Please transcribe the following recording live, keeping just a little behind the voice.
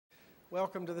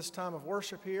Welcome to this time of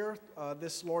worship here,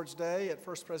 this Lord's Day at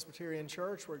First Presbyterian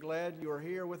Church. We're glad you are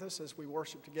here with us as we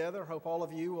worship together. Hope all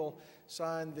of you will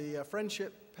sign the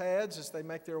friendship pads as they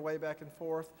make their way back and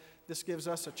forth. This gives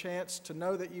us a chance to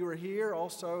know that you are here.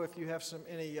 Also, if you have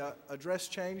any address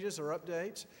changes or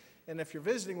updates, and if you're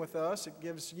visiting with us, it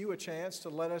gives you a chance to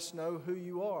let us know who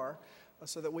you are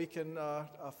so that we can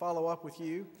follow up with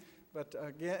you. But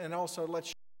again, and also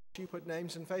let you put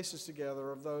names and faces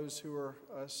together of those who are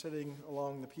sitting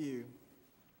along the pew.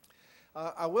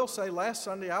 I will say last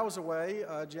Sunday I was away.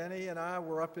 Jenny and I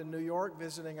were up in New York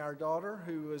visiting our daughter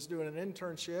who was doing an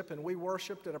internship, and we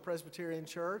worshiped at a Presbyterian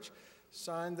church,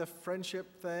 signed the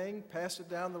friendship thing, passed it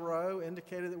down the row,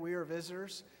 indicated that we were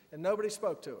visitors, and nobody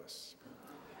spoke to us.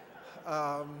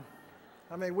 I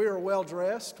mean, we were well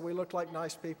dressed. We looked like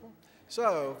nice people.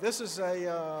 So this is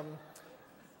a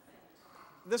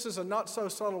not so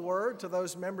subtle word to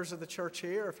those members of the church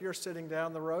here. If you're sitting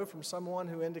down the row from someone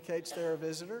who indicates they're a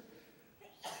visitor,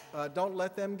 don't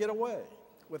let them get away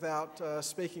without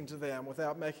speaking to them,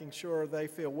 without making sure they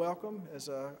feel welcome as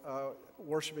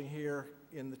worshiping here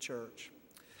in the church.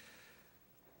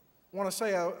 I want to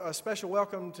say a special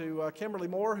welcome to Kimberly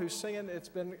Moore, who's singing. It's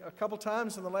been a couple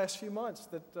times in the last few months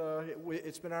that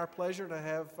it's been our pleasure to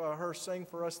have her sing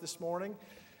for us this morning.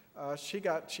 She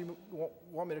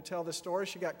want me to tell this story.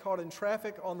 She got caught in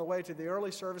traffic on the way to the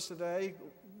early service today,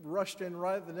 rushed in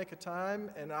right at the nick of time,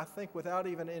 and I think without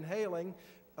even inhaling,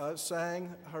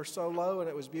 sang her solo, and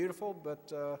it was beautiful.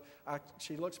 But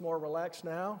she looks more relaxed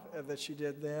now than she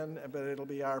did then, but it'll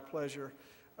be our pleasure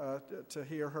to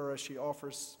hear her as she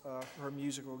offers her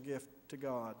musical gift to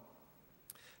God.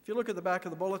 If you look at the back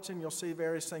of the bulletin, you'll see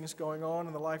various things going on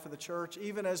in the life of the church.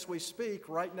 Even as we speak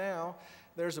right now,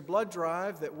 there's a blood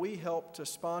drive that we help to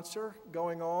sponsor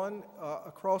going on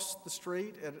across the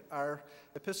street at our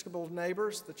Episcopal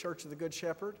neighbors, the Church of the Good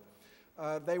Shepherd.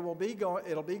 It'll be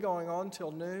going on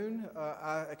till noon.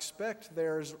 I expect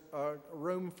there's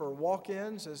room for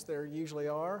walk-ins, as there usually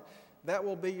are. That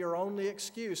will be your only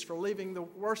excuse for leaving the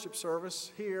worship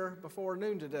service here before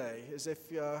noon today, is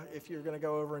if you're going to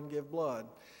go over and give blood.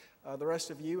 The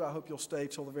rest of you, I hope you'll stay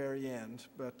till the very end.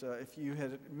 But if you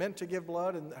had meant to give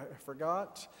blood and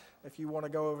forgot, if you want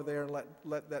to go over there and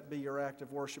let that be your act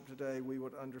of worship today, we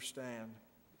would understand.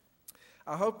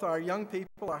 I hope that our young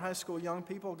people, our high school young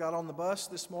people, got on the bus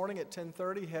this morning at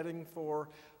 10:30 heading for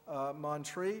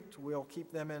Montreat. We'll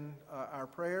keep them in our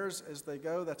prayers as they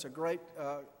go. That's a great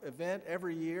event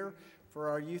every year for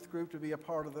our youth group to be a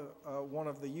part of one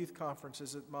of the youth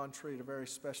conferences at Montreat, a very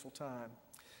special time.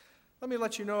 Let me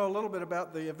let you know a little bit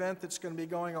about the event that's going to be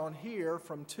going on here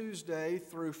from Tuesday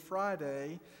through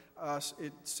Friday.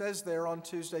 It says there on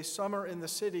Tuesday, Summer in the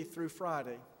City through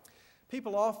Friday.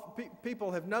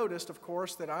 People have noticed, of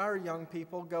course, that our young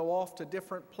people go off to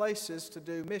different places to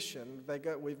do mission.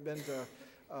 We've been to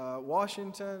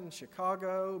Washington,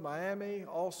 Chicago, Miami,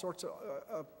 all sorts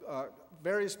of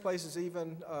various places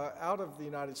even out of the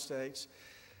United States.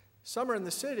 Summer in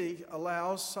the City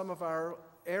allows some of our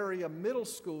area middle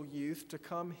school youth to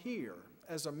come here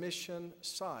as a mission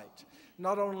site.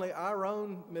 Not only our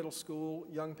own middle school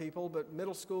young people, but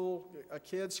middle school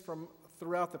kids from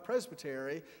throughout the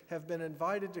presbytery have been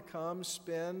invited to come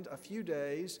spend a few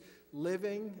days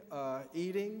living,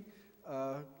 eating,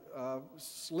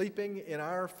 sleeping in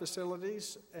our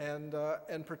facilities and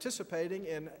participating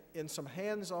in some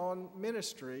hands-on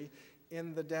ministry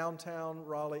in the downtown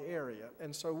Raleigh area.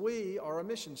 And so we are a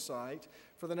mission site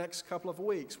for the next couple of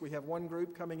weeks. We have one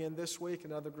group coming in this week,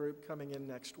 another group coming in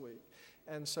next week.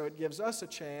 And so it gives us a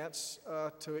chance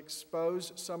to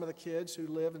expose some of the kids who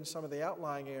live in some of the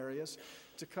outlying areas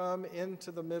to come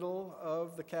into the middle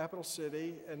of the capital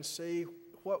city and see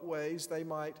what ways they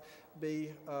might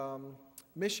be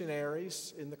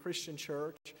missionaries in the Christian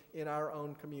church in our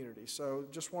own community. So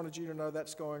just wanted you to know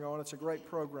that's going on. It's a great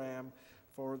program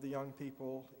for the young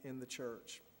people in the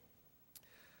church.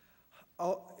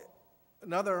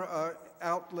 Another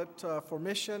outlet for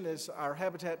mission is our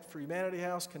Habitat for Humanity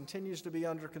house continues to be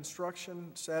under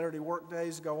construction. Saturday work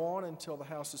days go on until the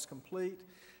house is complete.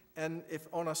 And if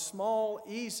on a small,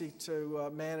 easy to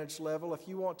manage level, if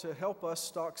you want to help us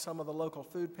stock some of the local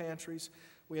food pantries,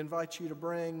 we invite you to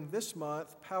bring this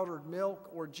month powdered milk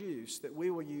or juice that we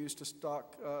will use to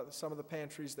stock some of the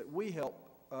pantries that we help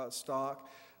stock,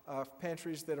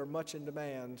 pantries that are much in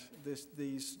demand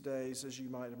these days, as you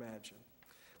might imagine.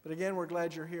 But again, we're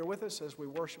glad you're here with us as we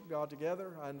worship God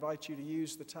together. I invite you to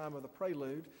use the time of the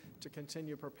prelude to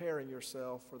continue preparing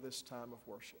yourself for this time of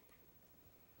worship.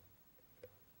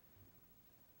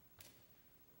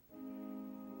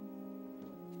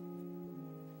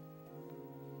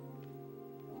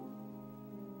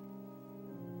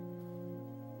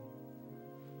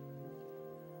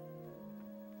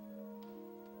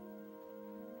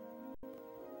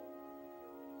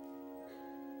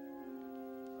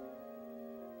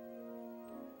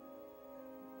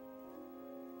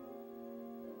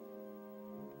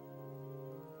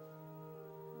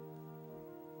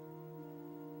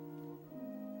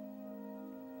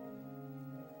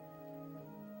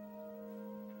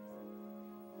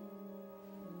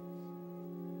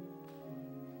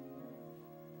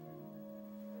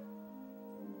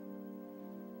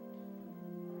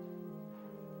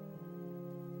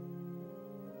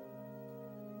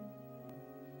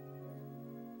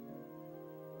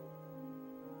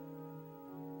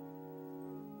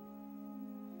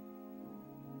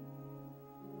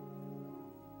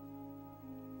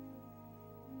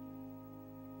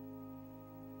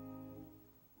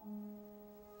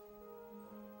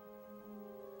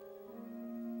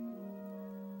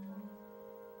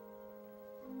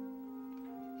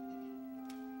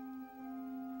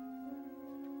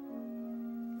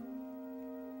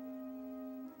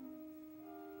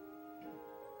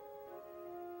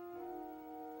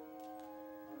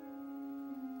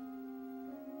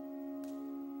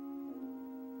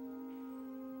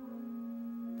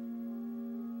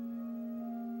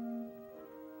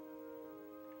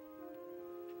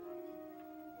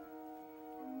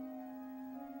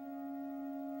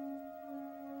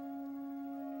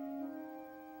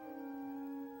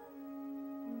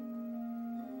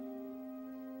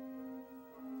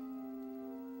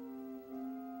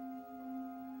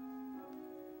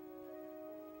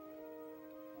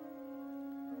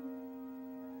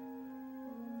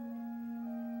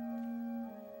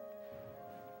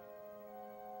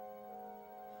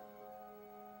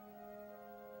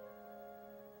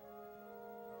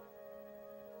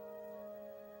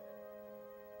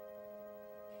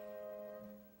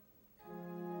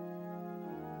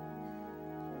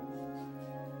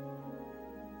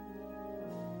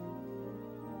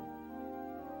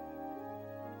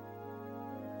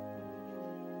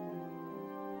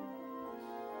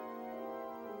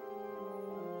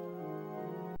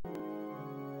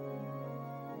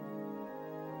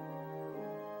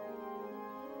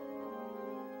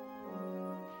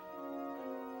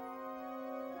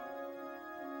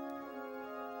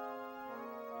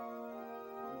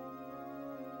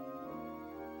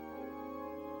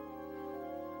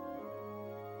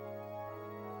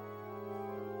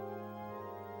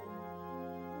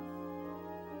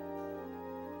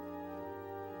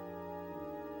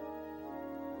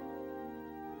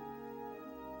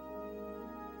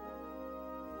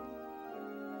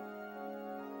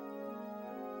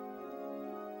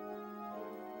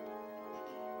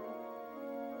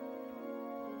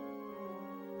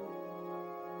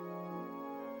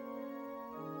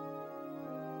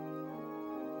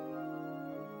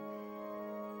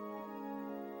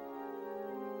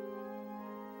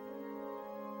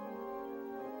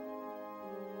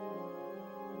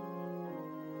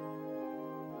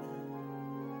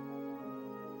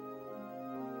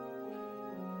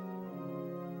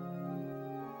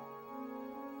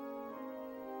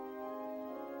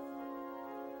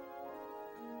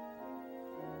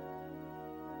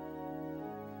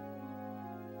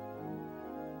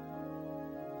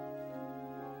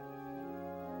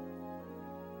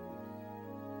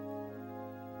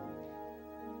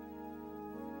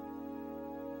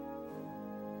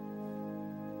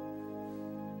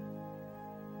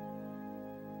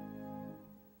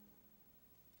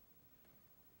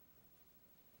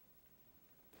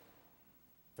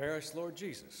 Fairest Lord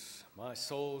Jesus, my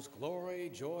soul's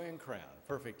glory, joy, and crown,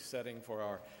 perfect setting for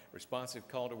our responsive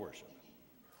call to worship.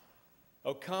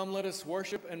 Oh, come, let us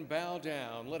worship and bow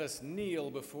down. Let us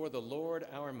kneel before the Lord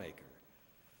our Maker.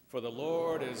 For the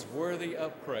Lord is worthy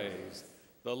of praise.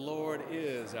 The Lord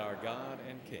is our God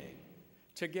and King.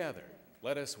 Together,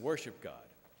 let us worship God.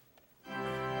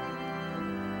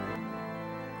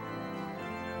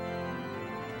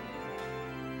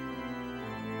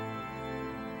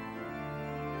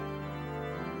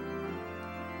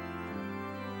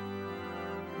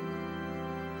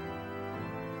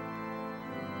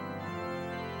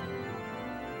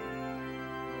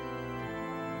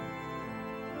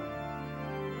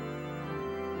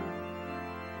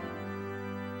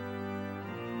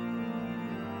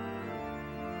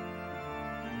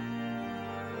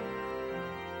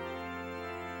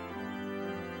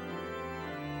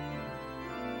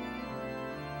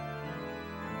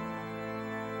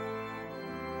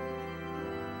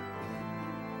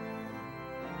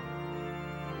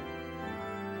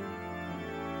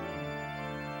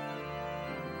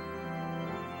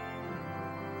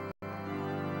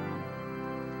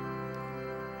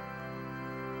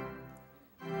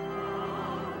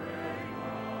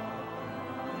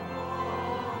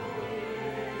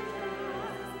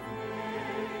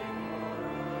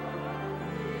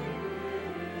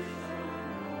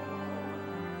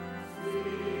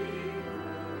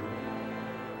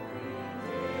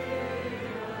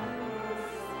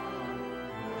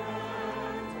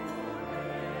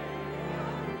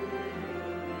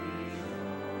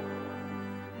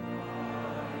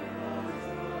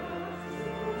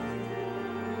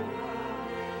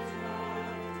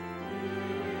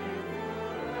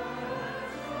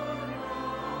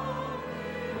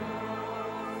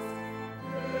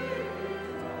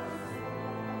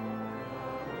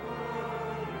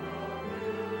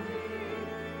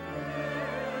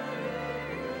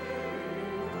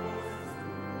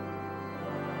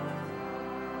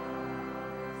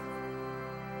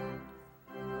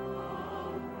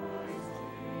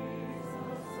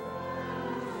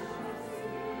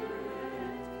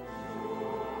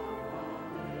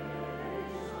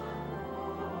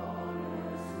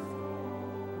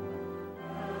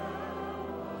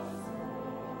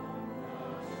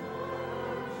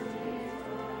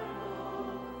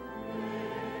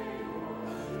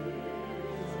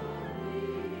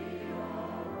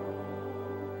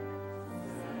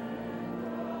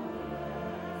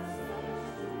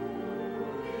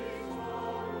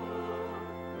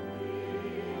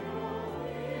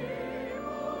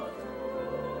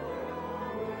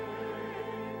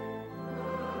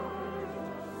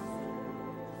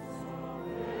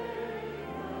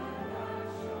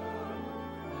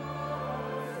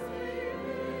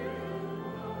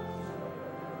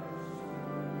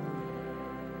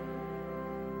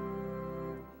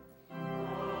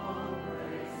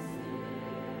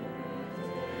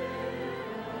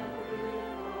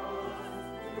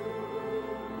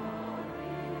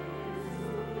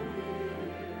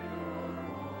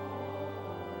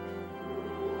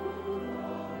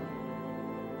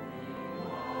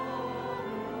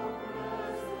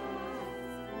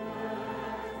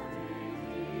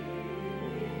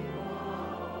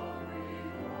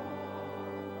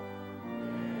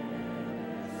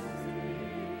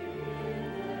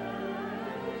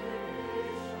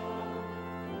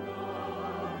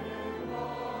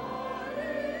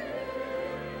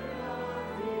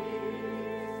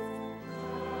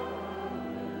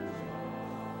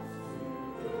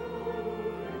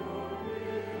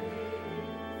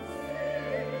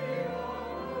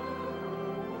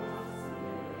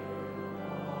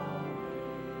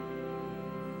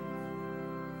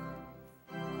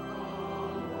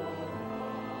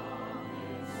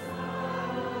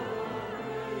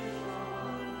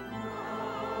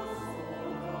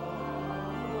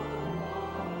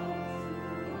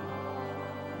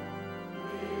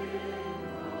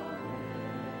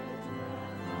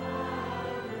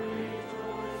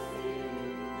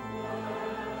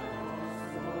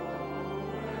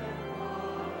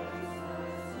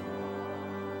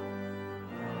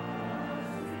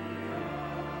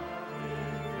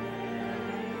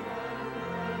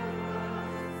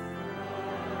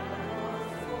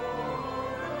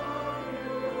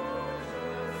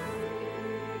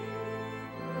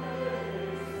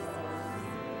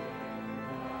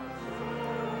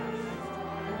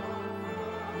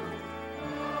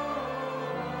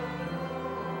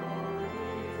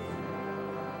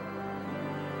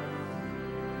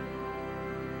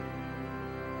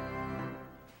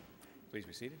 Please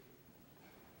be seated.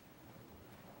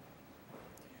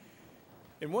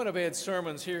 In one of Ed's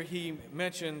sermons here, he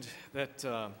mentioned that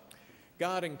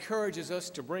God encourages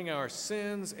us to bring our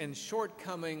sins and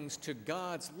shortcomings to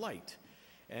God's light.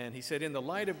 And he said, in the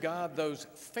light of God, those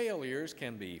failures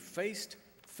can be faced,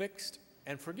 fixed,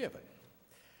 and forgiven.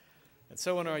 And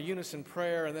so in our unison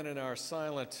prayer and then in our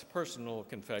silent personal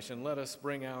confession, let us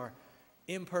bring our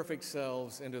imperfect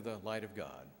selves into the light of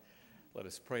God. Let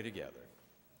us pray together.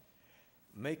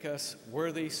 Make us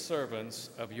worthy servants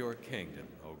of your kingdom,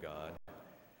 O God,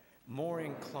 more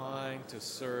inclined to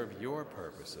serve your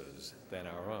purposes than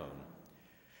our own.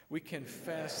 We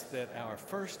confess that our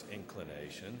first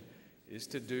inclination is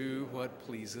to do what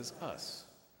pleases us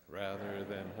rather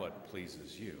than what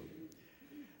pleases you.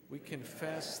 We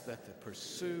confess that the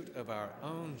pursuit of our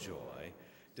own joy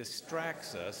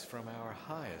distracts us from our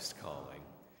highest calling,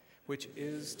 which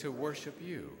is to worship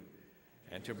you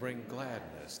and to bring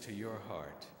gladness to your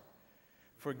heart.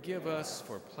 Forgive us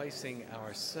for placing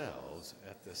ourselves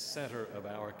at the center of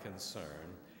our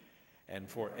concern and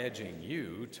for edging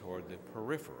you toward the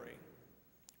periphery.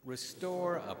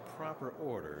 Restore a proper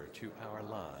order to our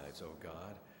lives, O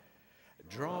God.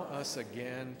 Draw us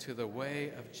again to the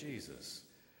way of Jesus,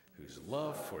 whose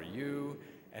love for you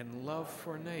and love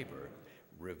for neighbor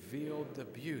revealed the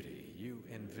beauty you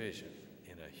envision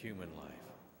in a human life.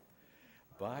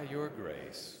 By your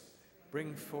grace,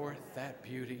 bring forth that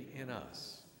beauty in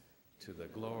us to the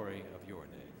glory of your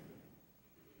name.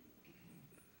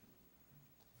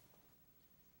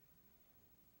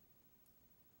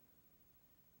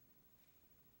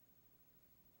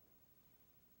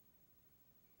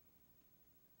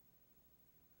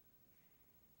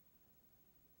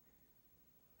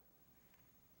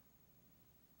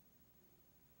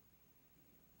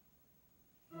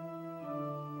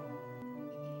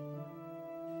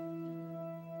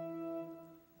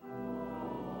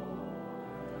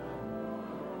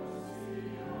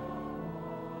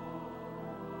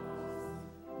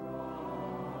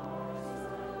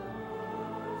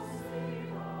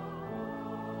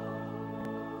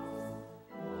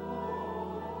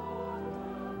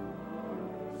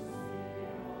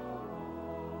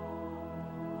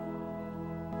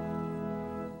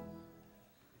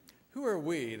 Who are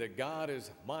we that God is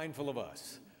mindful of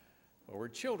us? Well, we're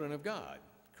children of God,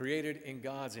 created in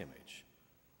God's image,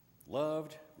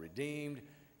 loved, redeemed,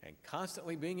 and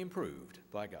constantly being improved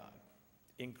by God.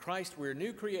 In Christ, we're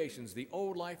new creations. The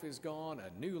old life is gone,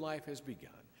 a new life has begun.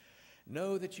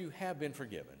 Know that you have been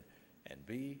forgiven and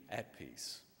be at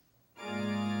peace.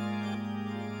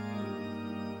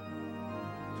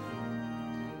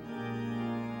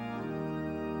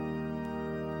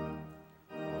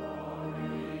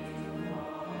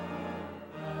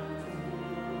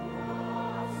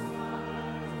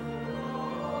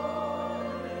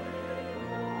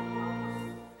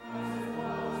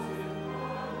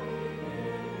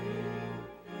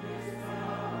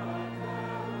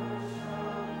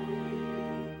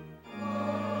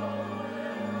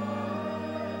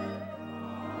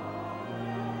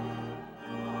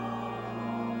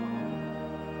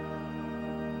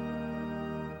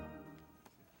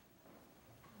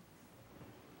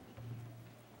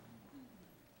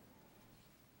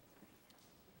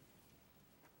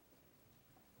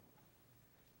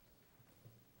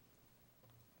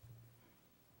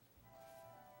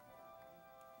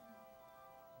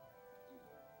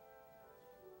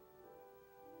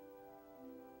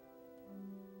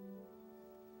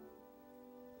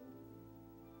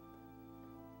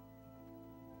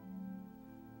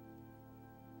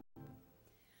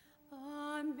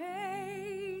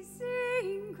 Amazing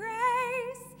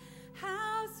grace,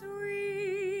 how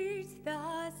sweet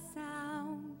the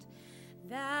sound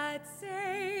that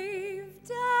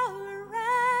saved a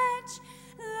wretch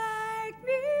like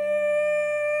me.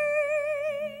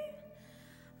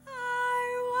 I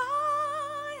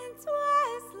once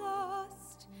was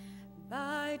lost,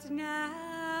 but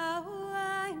now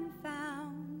I'm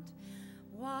found,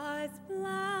 was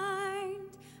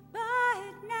blind,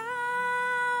 but now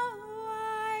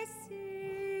I see.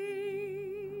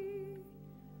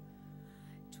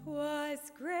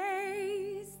 'Twas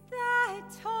grace that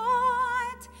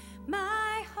taught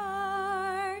my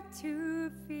heart to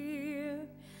fear,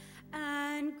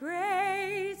 and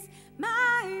grace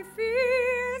my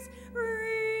fears relieved.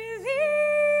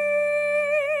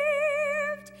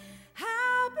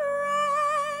 How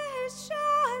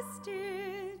precious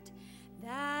did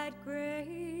that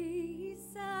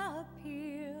grace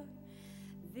appear,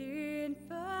 then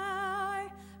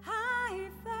far I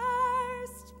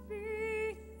first believed.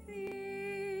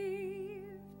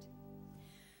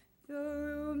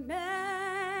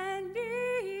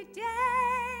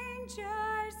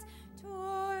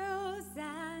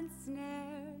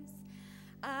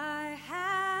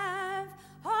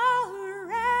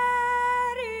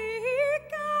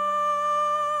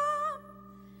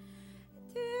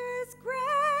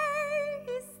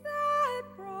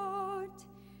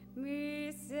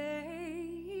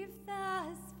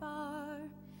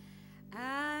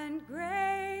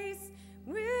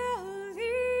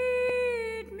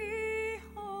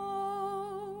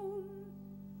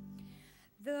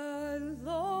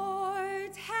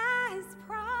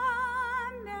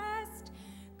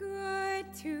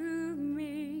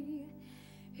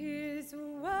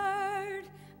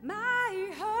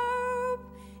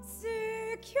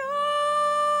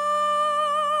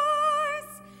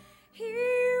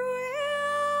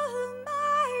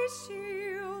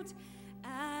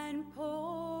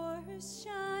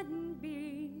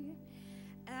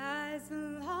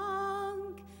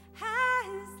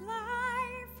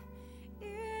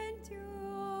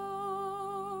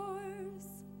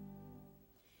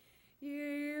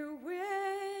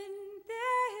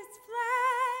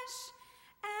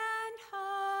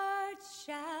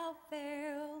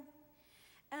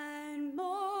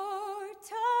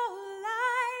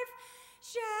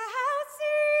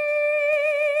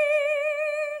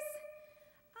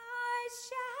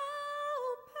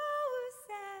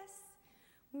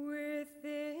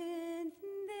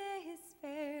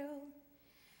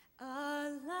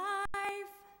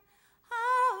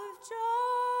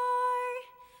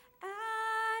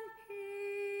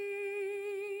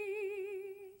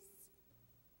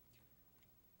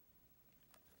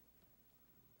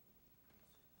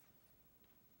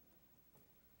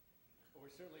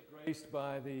 graced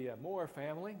by the Moore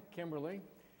family, Kimberly,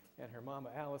 and her mama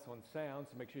Alice on sound,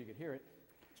 so make sure you can hear it.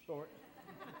 But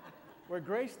we're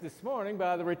graced this morning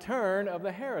by the return of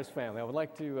the Harris family. I would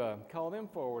like to call them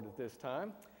forward at this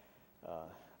time.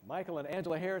 Michael and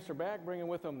Angela Harris are back, bringing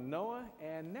with them Noah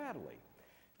and Natalie.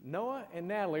 Noah and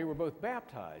Natalie were both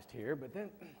baptized here, but then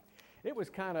they were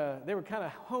kind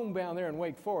of homebound there in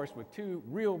Wake Forest with two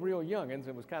real youngins, and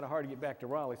it was kind of hard to get back to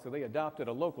Raleigh, so they adopted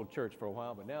a local church for a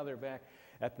while, but now they're back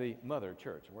at the mother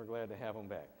church, and we're glad to have them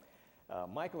back.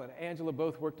 Michael and Angela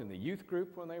both worked in the youth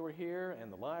group when they were here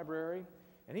and the library,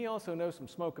 and he also knows some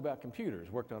smoke about computers,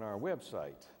 worked on our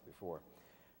website before.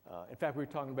 In fact, we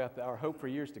were talking about our hope for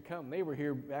years to come. They were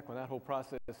here back when that whole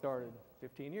process started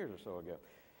 15 years or so ago.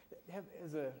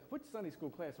 Which Sunday school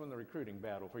class won the recruiting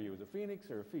battle for you? Was it Phoenix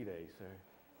or Fides?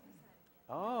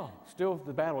 Oh, still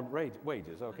the battle of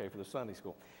wages, okay, for the Sunday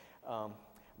school.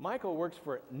 Michael works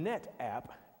for NetApp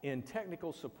in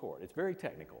technical support. It's very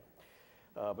technical.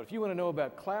 But if you want to know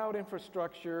about cloud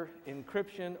infrastructure,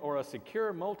 encryption, or a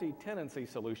secure multi-tenancy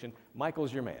solution,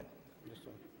 Michael's your man.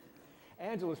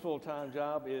 Angela's full-time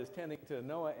job is tending to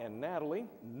Noah and Natalie.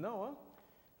 Noah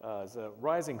is a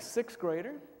rising 6th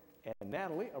grader, and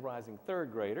Natalie, a rising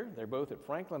 3rd grader. They're both at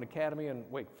Franklin Academy in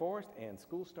Wake Forest, and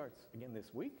school starts again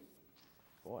this week.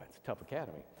 Boy, it's a tough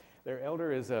academy. Their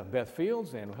elder is Beth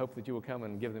Fields, and we hope that you will come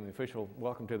and give them the official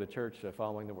welcome to the church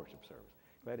following the worship service.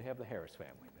 Glad to have the Harris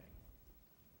family back.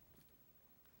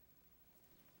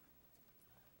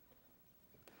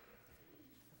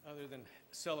 Other than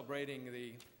celebrating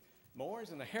the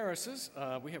Moores and the Harrises,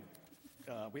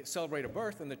 we celebrate a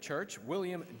birth in the church.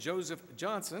 William Joseph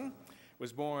Johnson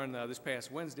was born this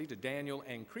past Wednesday to Daniel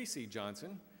and Creasy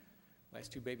Johnson.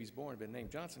 Last two babies born have been named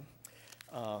Johnson.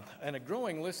 And a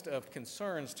growing list of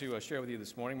concerns to share with you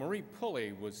this morning. Marie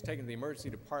Pulley was taken to the emergency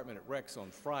department at Rex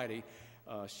on Friday.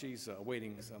 She's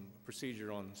awaiting some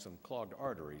procedure on some clogged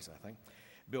arteries, I think.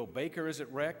 Bill Baker is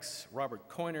at Rex. Robert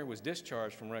Coyner was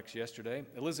discharged from Rex yesterday.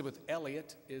 Elizabeth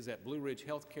Elliott is at Blue Ridge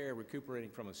Healthcare recuperating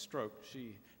from a stroke.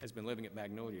 She has been living at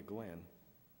Magnolia Glen.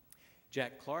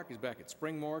 Jack Clark is back at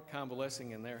Springmore,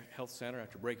 convalescing in their health center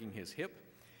after breaking his hip.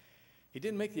 He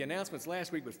didn't make the announcements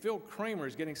last week, but Phil Kramer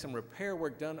is getting some repair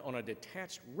work done on a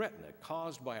detached retina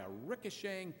caused by a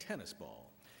ricocheting tennis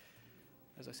ball.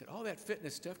 As I said, all that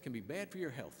fitness stuff can be bad for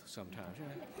your health sometimes.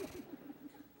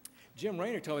 Jim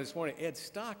Rayner told me this morning Ed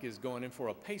Stock is going in for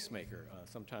a pacemaker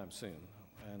sometime soon.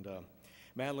 And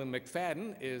Madeline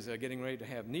McFadden is getting ready to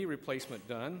have knee replacement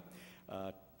done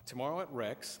tomorrow at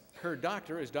Rex. Her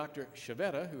doctor is Dr.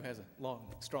 Shavetta, who has a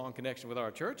strong connection with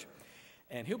our church.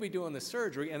 And he'll be doing the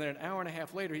surgery, and then an hour and a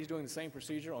half later, he's doing the same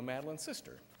procedure on Madeline's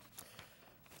sister.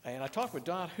 And I talked with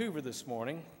Dot Hoover this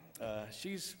morning.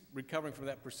 She's recovering from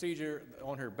that procedure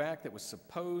on her back that was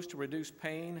supposed to reduce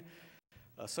pain.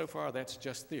 So far, that's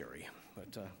just theory.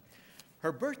 But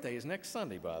her birthday is next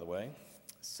Sunday, by the way.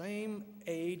 Same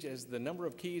age as the number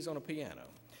of keys on a piano.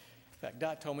 In fact,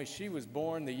 Dot told me she was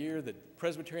born the year that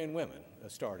Presbyterian women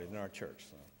started in our church.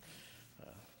 So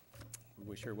we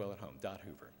wish her well at home, Dot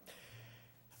Hoover.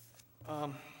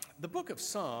 The book of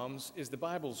Psalms is the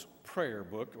Bible's prayer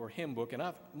book or hymn book, and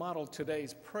I've modeled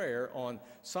today's prayer on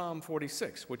Psalm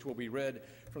 46, which will be read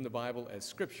from the Bible as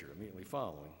scripture immediately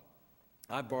following.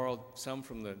 I borrowed some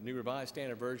from the New Revised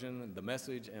Standard Version, the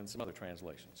Message, and some other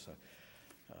translations. So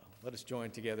let us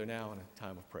join together now in a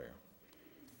time of prayer.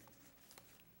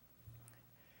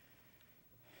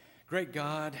 Great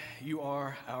God, you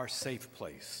are our safe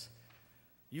place.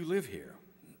 You live here.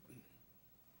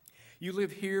 You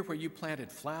live here where you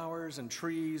planted flowers and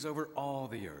trees over all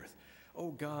the earth.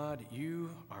 Oh God,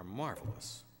 you are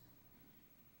marvelous.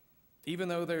 Even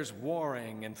though there's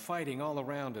warring and fighting all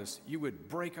around us, you would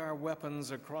break our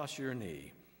weapons across your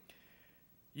knee.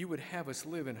 You would have us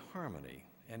live in harmony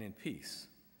and in peace.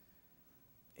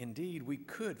 Indeed, we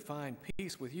could find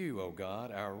peace with you, O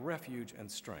God, our refuge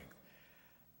and strength,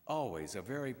 always a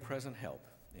very present help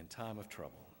in time of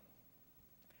trouble.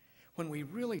 When we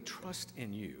really trust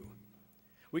in you,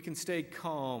 we can stay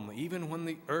calm even when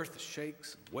the earth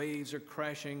shakes, waves are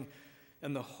crashing,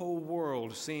 and the whole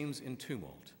world seems in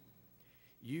tumult.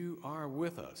 You are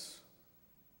with us.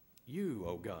 You,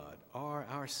 O God, are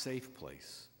our safe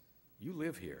place. You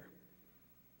live here.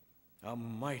 A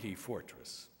mighty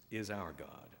fortress is our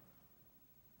God.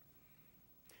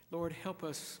 Lord, help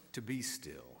us to be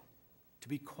still, to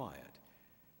be quiet,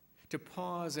 to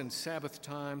pause in Sabbath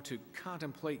time to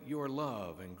contemplate your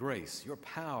love and grace, your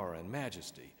power and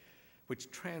majesty, which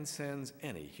transcends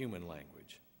any human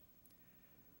language.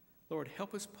 Lord,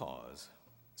 help us pause,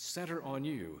 center on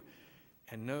you,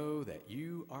 and know that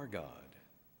you are God.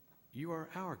 You are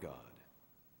our God,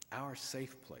 our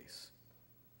safe place.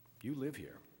 You live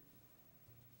here.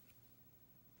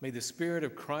 May the Spirit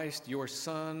of Christ, your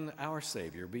Son, our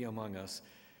Savior, be among us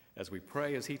as we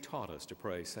pray as he taught us to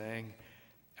pray, saying,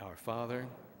 Our Father,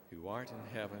 who art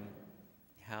in heaven,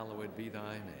 hallowed be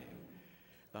thy name.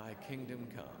 Thy kingdom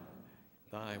come,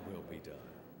 thy will be done,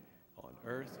 on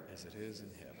earth as it is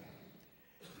in heaven.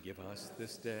 Give us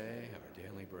this day our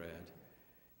daily bread,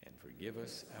 and forgive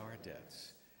us our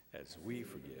debts, as we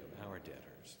forgive our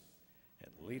debtors.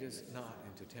 And lead us not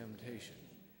into temptation,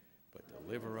 but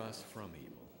deliver us from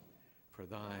evil. For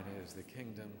thine is the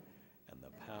kingdom, and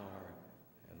the power,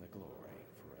 and the glory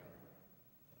forever.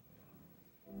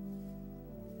 Amen.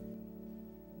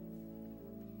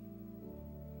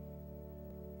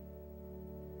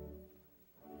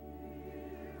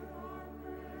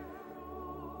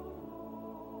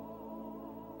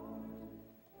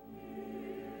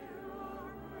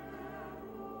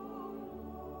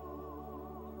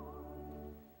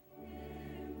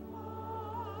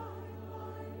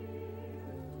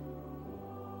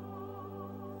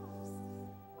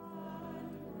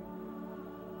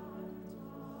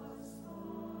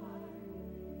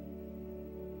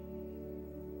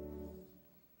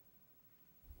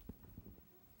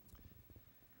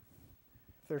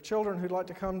 If there are children who'd like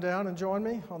to come down and join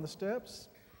me on the steps.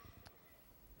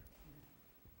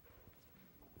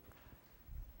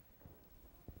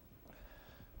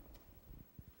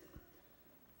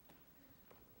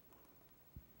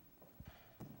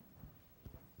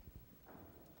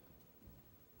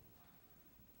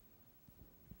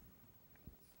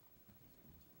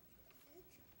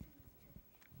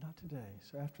 Not today.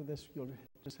 So after this, you'll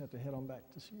just have to head on back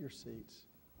to your seats.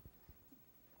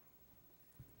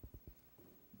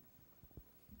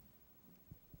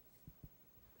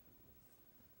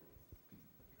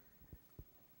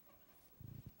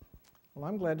 Well,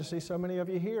 I'm glad to see so many of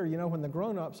you here. You know, when the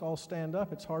grown-ups all stand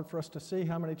up, it's hard for us to see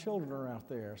how many children are out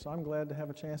there. So I'm glad to have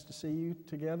a chance to see you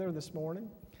together this morning.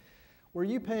 Were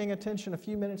you paying attention a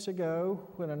few minutes ago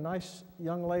when a nice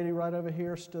young lady right over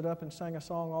here stood up and sang a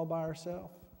song all by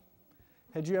herself?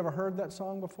 Had you ever heard that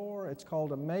song before? It's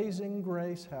called Amazing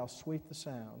Grace, How Sweet the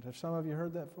Sound. Have some of you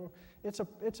heard that before? It's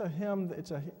a hymn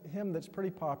that's pretty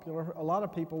popular. A lot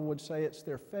of people would say it's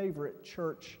their favorite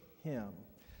church hymn.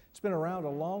 It's been around a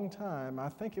long time. I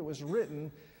think it was written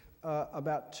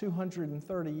about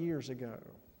 230 years ago.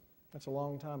 That's a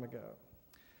long time ago.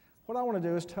 What I want to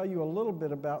do is tell you a little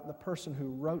bit about the person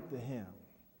who wrote the hymn.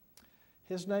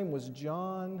 His name was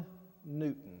John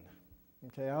Newton.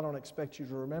 Okay, I don't expect you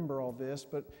to remember all this,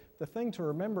 but the thing to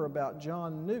remember about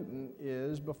John Newton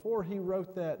is before he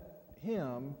wrote that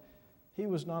hymn, he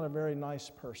was not a very nice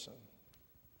person.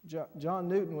 John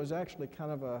Newton was actually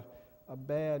kind of a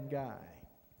bad guy.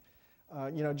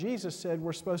 Jesus said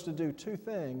we're supposed to do two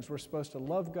things. We're supposed to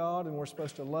love God and we're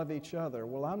supposed to love each other.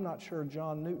 Well, I'm not sure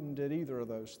John Newton did either of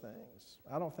those things.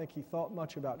 I don't think he thought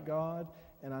much about God,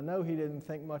 and I know he didn't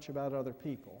think much about other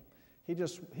people.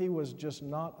 He was just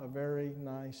not a very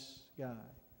nice guy.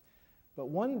 But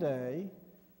one day,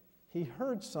 he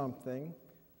heard something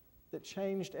that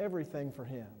changed everything for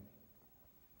him.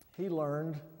 He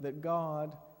learned that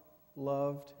God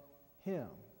loved him.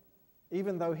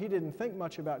 Even though he didn't think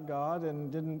much about God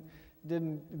and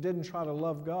didn't try to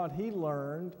love God, he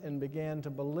learned and began to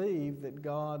believe that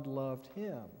God loved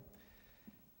him.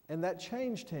 And that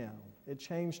changed him. It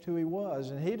changed who he was.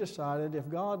 And he decided, if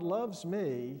God loves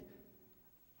me,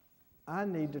 I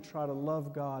need to try to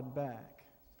love God back.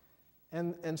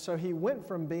 And so he went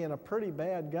from being a pretty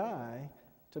bad guy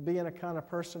to being a kind of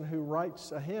person who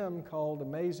writes a hymn called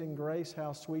Amazing Grace,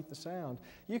 How Sweet the Sound.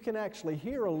 You can actually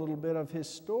hear a little bit of his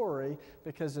story,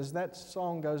 because as that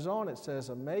song goes on, it says,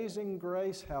 Amazing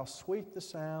Grace, how sweet the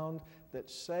sound that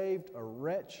saved a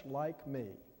wretch like me.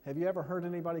 Have you ever heard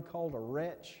anybody called a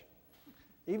wretch?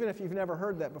 Even if you've never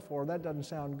heard that before, that doesn't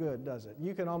sound good, does it?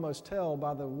 You can almost tell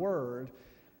by the word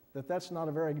that that's not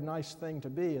a very nice thing to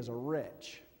be, as a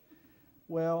wretch.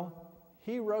 Well,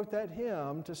 he wrote that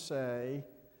hymn to say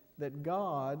that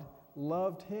God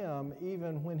loved him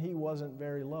even when he wasn't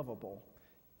very lovable.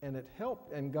 And it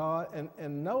helped,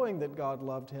 and knowing that God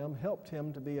loved him helped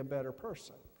him to be a better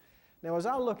person. Now, as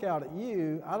I look out at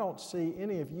you, I don't see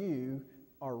any of you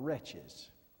are wretches.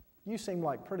 You seem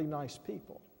like pretty nice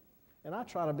people. And I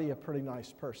try to be a pretty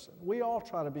nice person. We all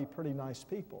try to be pretty nice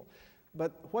people.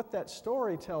 But what that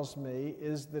story tells me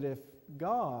is that if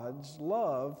God's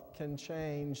love can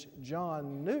change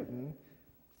John Newton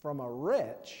from a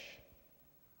wretch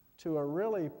to a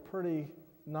really pretty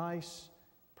nice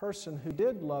person who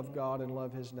did love God and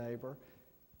love his neighbor,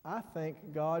 I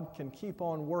think God can keep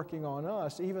on working on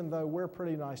us. Even though we're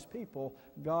pretty nice people,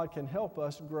 God can help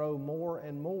us grow more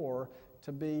and more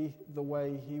to be the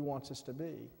way He wants us to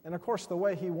be. And of course, the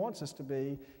way He wants us to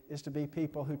be is to be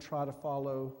people who try to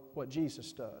follow what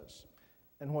Jesus does.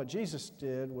 And what Jesus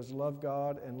did was love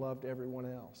God and loved everyone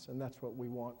else. And that's what we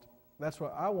want. That's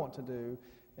what I want to do,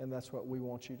 and that's what we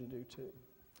want you to do too.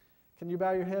 Can you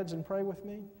bow your heads and pray with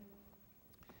me?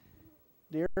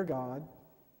 Dear God,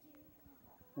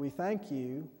 we thank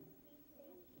you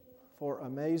for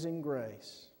amazing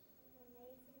grace,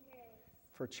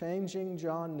 for changing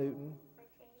John Newton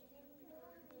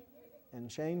and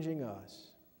changing us.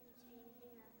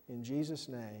 In Jesus'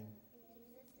 name,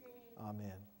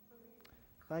 amen.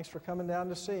 Thanks for coming down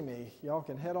to see me. Y'all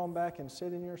can head on back and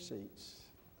sit in your seats.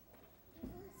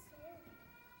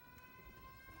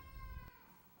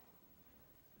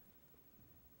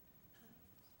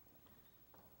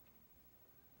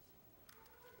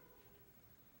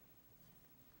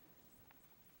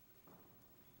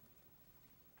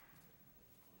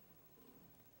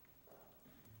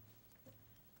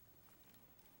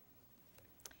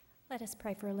 Let us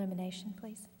pray for illumination,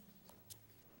 please.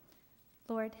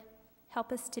 Lord,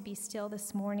 help us to be still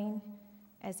this morning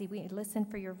as we listen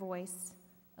for your voice.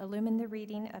 Illumine the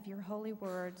reading of your holy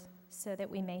words so that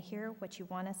we may hear what you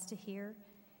want us to hear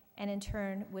and in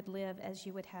turn would live as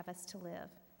you would have us to live.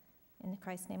 In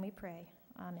Christ's name we pray.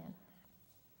 Amen.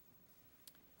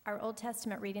 Our Old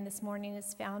Testament reading this morning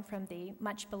is found from the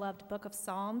much-beloved book of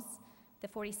Psalms, the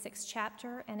 46th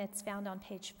chapter, and it's found on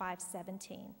page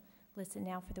 517. Listen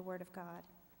now for the word of God.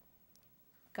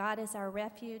 God is our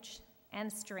refuge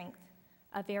and strength,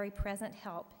 a very present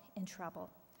help in trouble.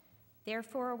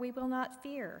 Therefore we will not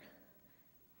fear,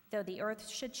 though the earth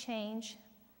should change,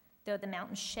 though the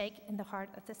mountains shake in the heart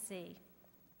of the sea,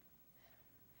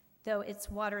 though its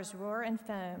waters roar and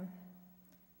foam,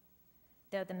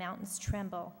 though the mountains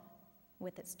tremble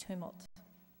with its tumult.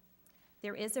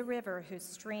 There is a river whose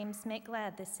streams make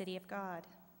glad the city of God,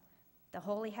 the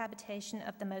holy habitation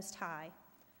of the Most High.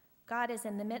 God is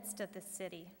in the midst of the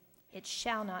city. It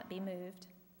shall not be moved.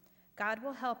 God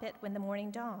will help it when the morning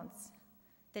dawns.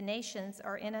 The nations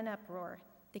are in an uproar.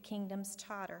 The kingdoms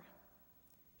totter.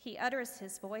 He utters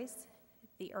his voice.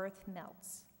 The earth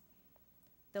melts.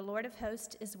 The Lord of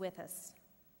hosts is with us.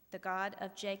 The God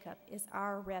of Jacob is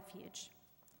our refuge.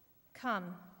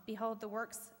 Come, behold the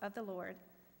works of the Lord.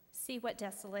 See what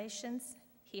desolations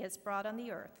he has brought on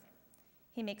the earth.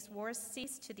 He makes wars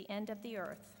cease to the end of the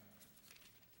earth.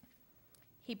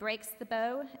 He breaks the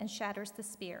bow and shatters the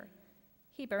spear.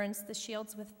 He burns the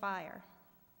shields with fire.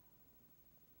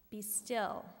 Be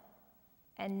still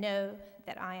and know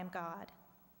that I am God.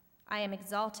 I am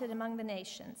exalted among the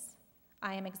nations.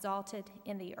 I am exalted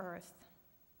in the earth.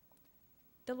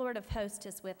 The Lord of hosts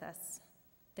is with us.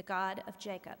 The God of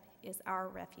Jacob is our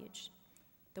refuge.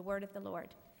 The word of the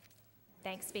Lord.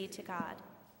 Thanks be to God.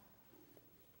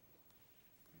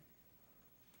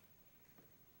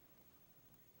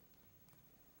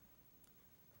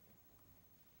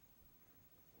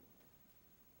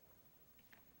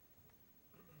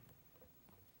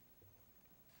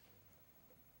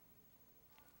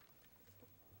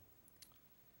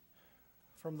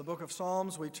 From the book of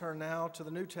Psalms, we turn now to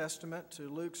the New Testament, to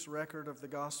Luke's record of the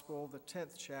gospel, the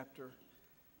 10th chapter.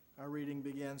 Our reading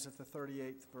begins at the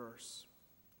 38th verse.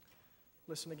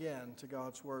 Listen again to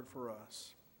God's word for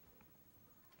us.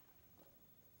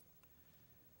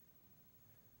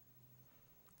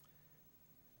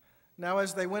 Now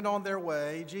as they went on their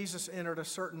way, Jesus entered a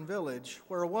certain village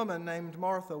where a woman named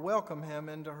Martha welcomed him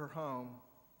into her home.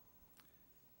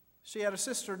 She had a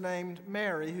sister named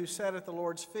Mary who sat at the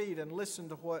Lord's feet and listened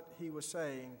to what he was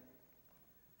saying.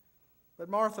 But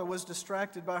Martha was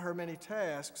distracted by her many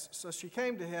tasks, so she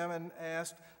came to him and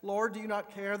asked, "Lord, do you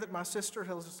not care that my sister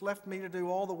has left me to do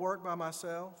all the work by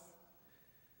myself?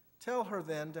 Tell her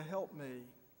then to help me."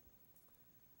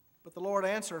 But the Lord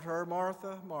answered her,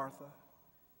 "Martha, Martha,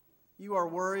 you are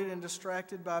worried and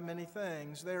distracted by many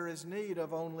things. There is need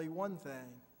of only one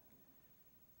thing.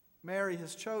 Mary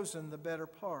has chosen the better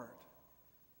part,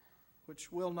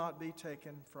 which will not be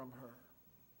taken from her."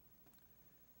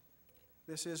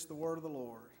 This is the word of the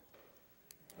Lord.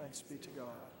 Thanks be to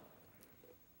God.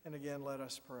 And again, let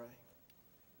us pray.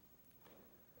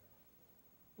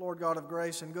 Lord God of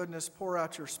grace and goodness, pour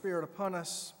out your Spirit upon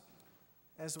us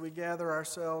as we gather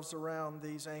ourselves around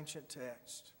these ancient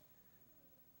texts.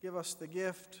 Give us the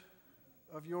gift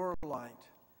of your light,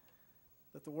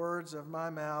 that the words of my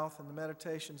mouth and the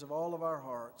meditations of all of our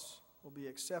hearts will be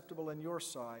acceptable in your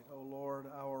sight, O Lord,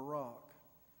 our rock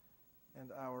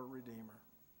and our Redeemer.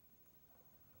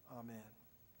 Amen.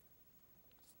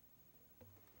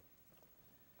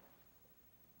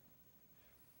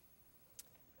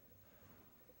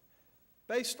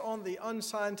 based on the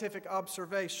unscientific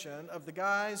observation of the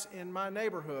guys in my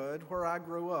neighborhood where I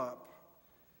grew up,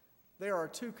 there are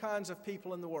two kinds of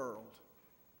people in the world.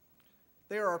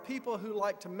 There are people who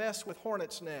like to mess with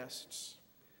hornets' nests,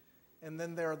 and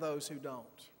then there are those who don't.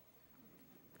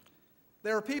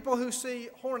 There are people who see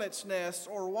hornets' nests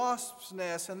or wasps'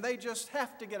 nests, and they just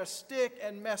have to get a stick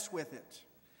and mess with it.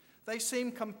 They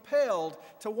seem compelled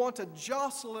to want to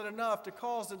jostle it enough to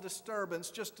cause a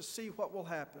disturbance just to see what will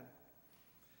happen.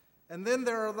 And then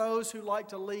there are those who like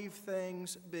to leave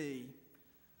things be,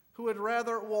 who would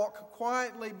rather walk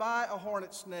quietly by a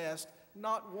hornet's nest,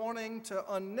 not wanting to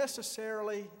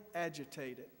unnecessarily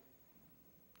agitate it.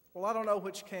 Well, I don't know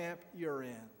which camp you're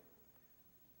in,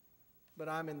 but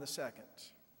I'm in the second.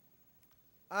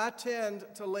 I tend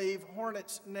to leave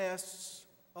hornets' nests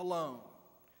alone,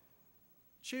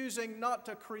 choosing not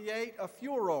to create a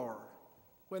furor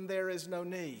when there is no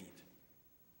need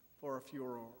for a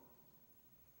furor.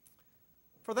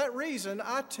 For that reason,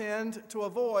 I tend to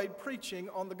avoid preaching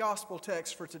on the gospel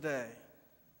text for today.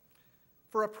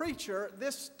 For a preacher,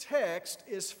 this text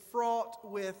is fraught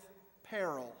with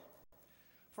peril.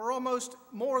 For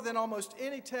more than almost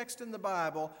any text in the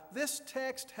Bible, this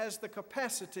text has the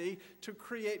capacity to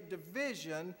create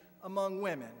division among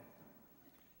women.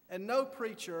 And no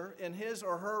preacher in his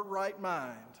or her right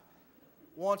mind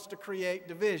wants to create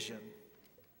division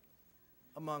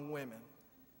among women.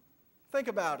 Think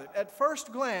about it. At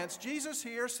first glance, Jesus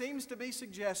here seems to be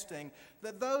suggesting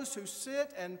that those who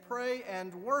sit and pray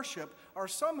and worship are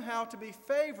somehow to be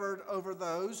favored over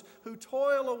those who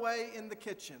toil away in the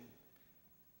kitchen.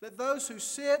 That those who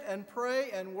sit and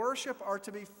pray and worship are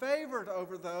to be favored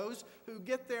over those who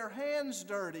get their hands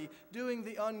dirty doing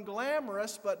the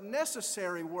unglamorous but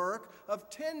necessary work of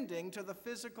tending to the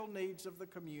physical needs of the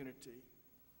community.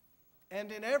 And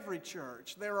in every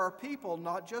church, there are people,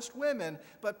 not just women,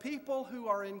 but people who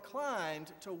are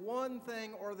inclined to one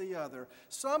thing or the other.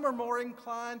 Some are more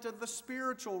inclined to the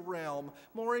spiritual realm,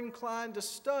 more inclined to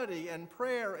study and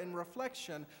prayer and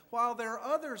reflection, while there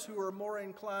are others who are more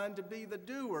inclined to be the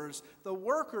doers, the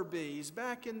worker bees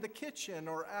back in the kitchen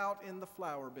or out in the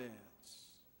flower beds.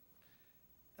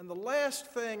 And the last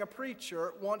thing a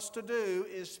preacher wants to do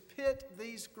is pit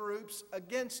these groups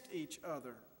against each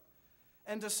other,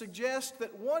 and to suggest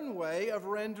that one way of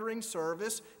rendering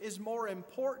service is more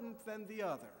important than the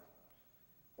other,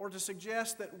 or to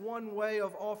suggest that one way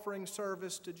of offering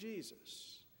service to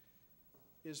Jesus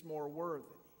is more worthy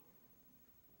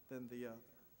than the other.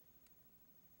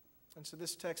 And so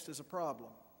this text is a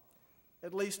problem,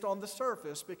 at least on the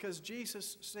surface, because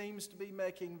Jesus seems to be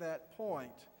making that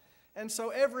point. And so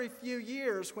every few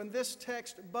years when this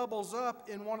text bubbles up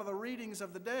in one of the readings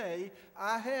of the day,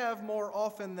 I have more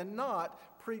often than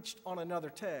not preached on another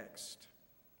text.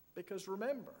 Because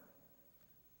remember,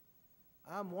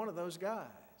 I'm one of those guys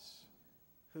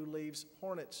who leaves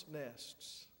hornets'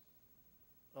 nests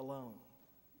alone.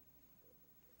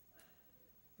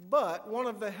 But one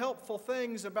of the helpful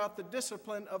things about the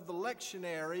discipline of the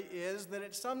lectionary is that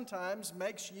it sometimes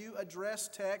makes you address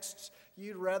texts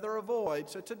you'd rather avoid.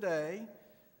 So today,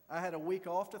 I had a week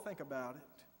off to think about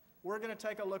it. We're going to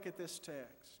take a look at this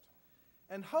text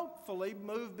and hopefully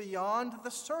move beyond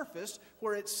the surface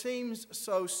where it seems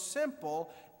so simple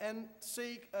and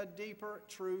seek a deeper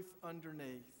truth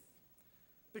underneath.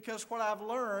 Because what I've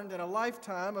learned in a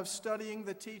lifetime of studying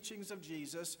the teachings of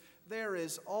Jesus, there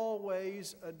is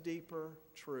always a deeper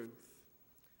truth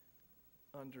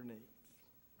underneath.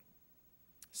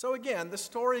 So again, the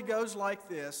story goes like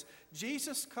this.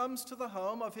 Jesus comes to the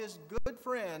home of his good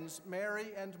friends, Mary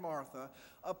and Martha.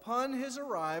 Upon his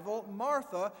arrival,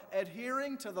 Martha,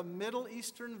 adhering to the Middle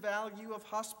Eastern value of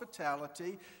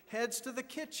hospitality, heads to the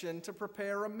kitchen to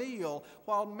prepare a meal,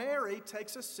 while Mary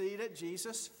takes a seat at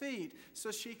Jesus' feet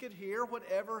so she could hear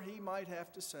whatever he might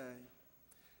have to say.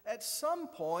 At some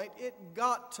point, it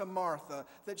got to Martha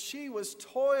that she was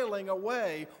toiling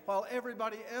away while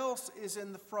everybody else is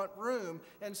in the front room,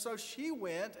 and so she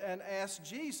went and asked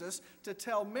Jesus to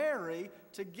tell Mary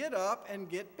to get up and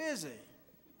get busy.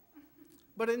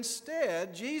 But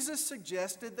instead, Jesus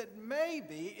suggested that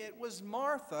maybe it was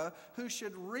Martha who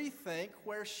should rethink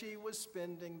where she was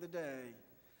spending the day.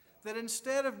 That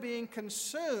instead of being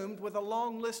consumed with a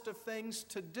long list of things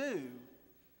to do,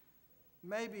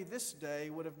 maybe this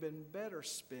day would have been better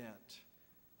spent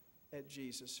at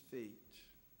Jesus' feet.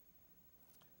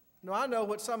 Now, I know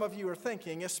what some of you are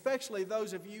thinking, especially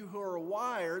those of you who are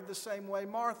wired the same way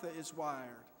Martha is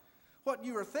wired. What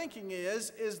you are thinking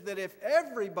is that if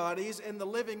everybody's in the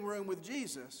living room with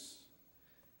Jesus,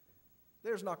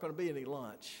 there's not going to be any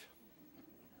lunch.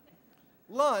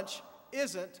 Lunch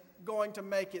isn't going to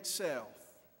make itself.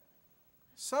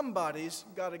 Somebody's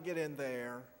got to get in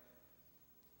there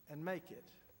and make it,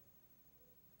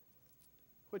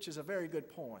 which is a very good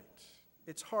point.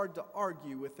 It's hard to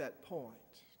argue with that point.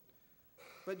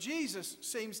 But Jesus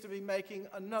seems to be making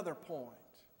another point.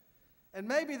 And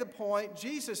maybe the point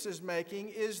Jesus is making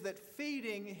is that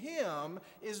feeding Him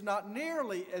is not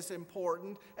nearly as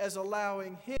important as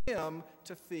allowing Him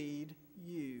to feed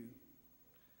you.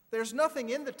 There's nothing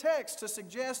in the text to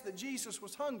suggest that Jesus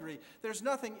was hungry. There's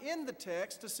nothing in the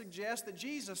text to suggest that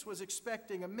Jesus was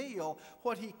expecting a meal.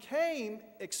 What He came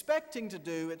expecting to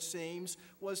do, it seems,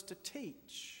 was to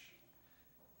teach.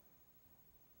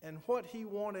 And what He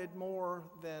wanted more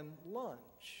than lunch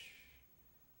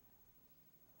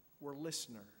were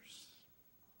listeners.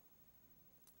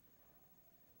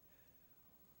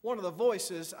 One of the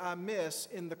voices I miss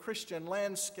in the Christian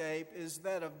landscape is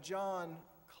that of John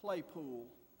Claypool.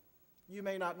 You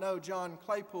may not know John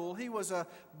Claypool. He was a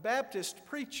Baptist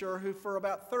preacher who for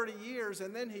about 30 years,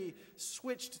 and then he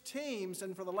switched teams,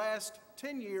 and for the last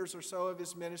 10 years or so of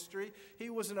his ministry, he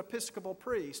was an Episcopal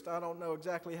priest. I don't know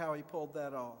exactly how he pulled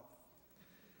that off.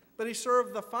 But he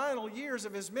served the final years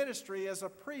of his ministry as a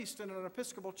priest in an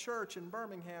Episcopal church in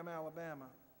Birmingham, Alabama.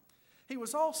 He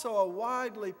was also a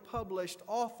widely published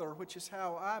author, which is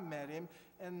how I met him,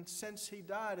 and since he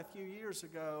died a few years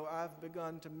ago, I've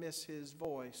begun to miss his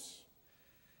voice.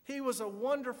 He was a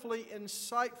wonderfully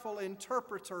insightful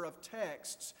interpreter of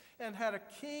texts and had a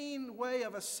keen way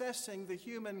of assessing the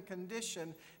human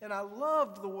condition, and I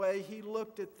loved the way he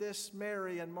looked at this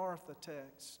Mary and Martha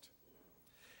text.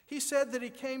 He said that he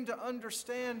came to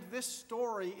understand this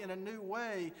story in a new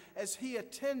way as he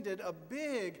attended a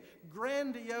big,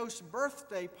 grandiose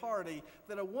birthday party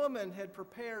that a woman had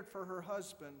prepared for her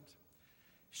husband.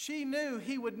 She knew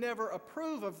he would never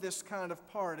approve of this kind of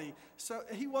party, so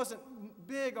he wasn't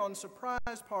big on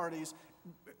surprise parties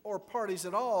or parties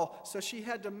at all, so she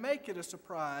had to make it a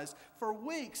surprise. For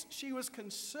weeks, she was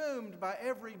consumed by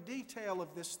every detail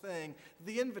of this thing.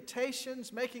 The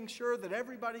invitations, making sure that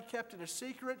everybody kept it a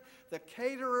secret, the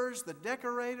caterers, the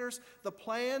decorators, the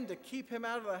plan to keep him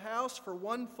out of the house for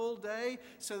one full day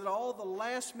so that all the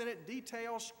last-minute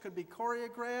details could be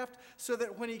choreographed, so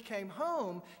that when he came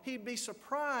home, he'd be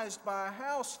surprised by a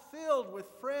house filled with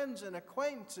friends and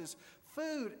acquaintances,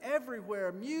 food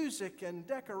everywhere, music and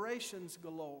decorations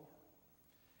galore.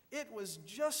 It was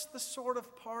just the sort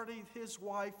of party his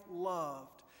wife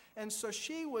loved. And so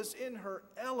she was in her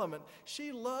element.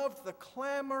 She loved the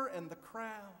clamor and the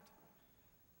crowd.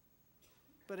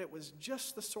 But it was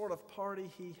just the sort of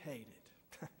party he hated.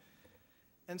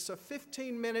 And so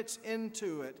 15 minutes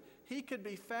into it, he could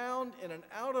be found in an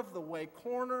out-of-the-way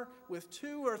corner with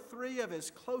 2 or 3 of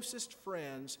his closest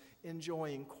friends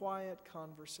enjoying quiet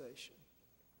conversation.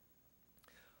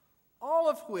 All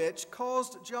of which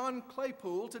caused John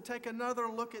Claypool to take another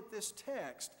look at this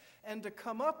text and to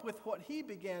come up with what he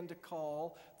began to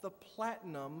call the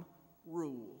Platinum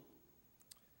Rule.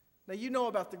 Now, you know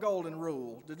about the Golden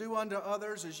Rule, to do unto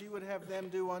others as you would have them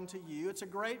do unto you. It's a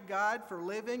great guide for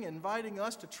living, inviting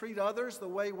us to treat others the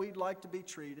way we'd like to be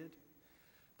treated.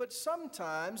 But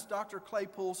sometimes, Dr.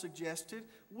 Claypool suggested,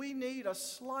 we need a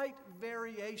slight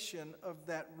variation of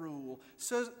that rule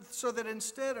so that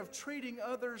instead of treating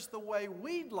others the way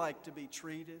we'd like to be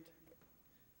treated,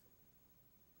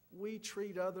 we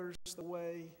treat others the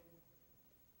way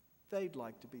they'd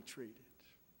like to be treated.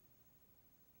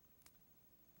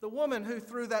 The woman who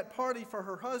threw that party for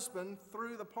her husband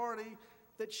threw the party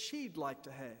that she'd like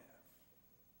to have.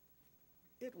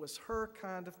 It was her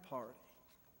kind of party.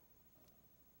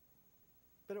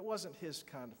 But it wasn't his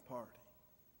kind of party.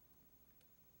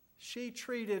 She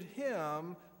treated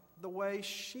him the way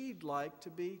she'd like to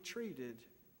be treated,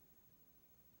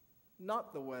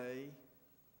 not the way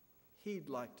he'd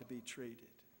like to be treated.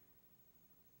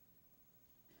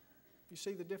 You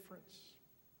see the difference?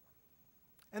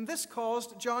 And this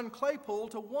caused John Claypool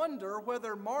to wonder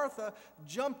whether Martha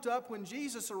jumped up when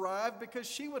Jesus arrived because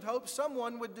she would hope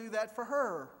someone would do that for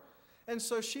her. And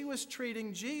so she was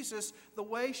treating Jesus the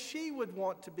way she would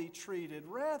want to be treated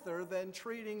rather than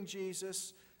treating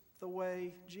Jesus the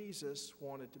way Jesus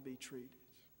wanted to be treated.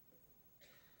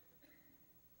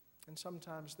 And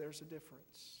sometimes there's a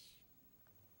difference.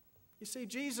 You see,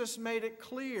 Jesus made it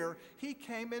clear he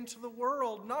came into the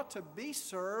world not to be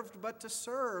served, but to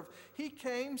serve. He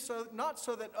came not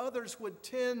so that others would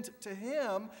tend to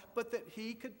him, but that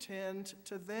he could tend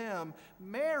to them.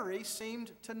 Mary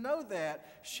seemed to know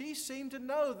that. She seemed to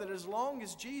know that as long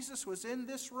as Jesus was in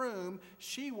this room,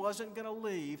 she wasn't going to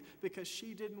leave because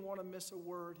she didn't want to miss a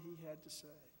word he had to say.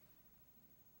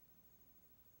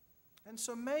 And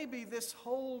so maybe this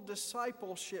whole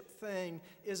discipleship thing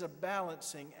is a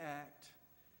balancing act.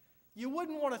 You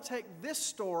wouldn't want to take this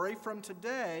story from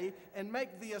today and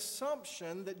make the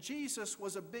assumption that Jesus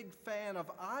was a big fan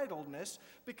of idleness,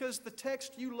 because the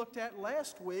text you looked at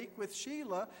last week with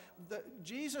Sheila,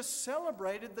 Jesus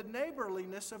celebrated the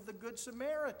neighborliness of the Good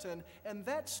Samaritan, and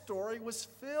that story was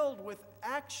filled with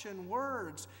action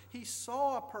words. He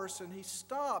saw a person, he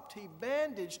stopped, he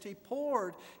bandaged, he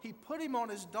poured, he put him on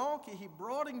his donkey, he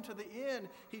brought him to the inn,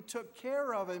 he took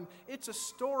care of him. It's a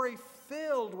story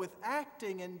filled with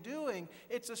acting and doing.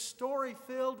 It's a story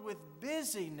filled with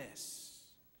busyness,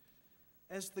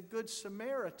 as the Good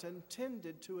Samaritan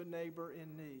tended to a neighbor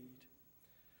in need.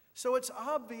 So it's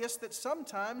obvious that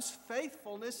sometimes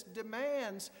faithfulness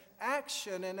demands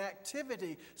action and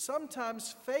activity.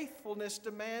 Sometimes faithfulness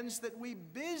demands that we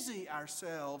busy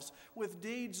ourselves with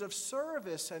deeds of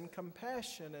service and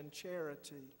compassion and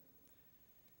charity.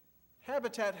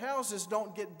 Habitat houses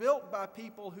don't get built by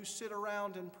people who sit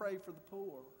around and pray for the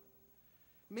poor.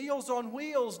 Meals on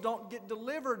Wheels don't get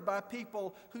delivered by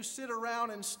people who sit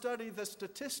around and study the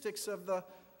statistics of the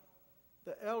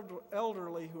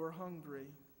elderly who are hungry.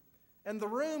 And the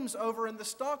rooms over in the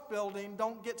Stock Building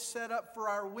don't get set up for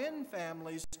our WIN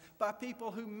families by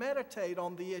people who meditate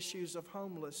on the issues of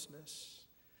homelessness.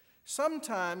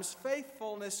 Sometimes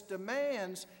faithfulness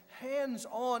demands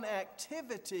hands-on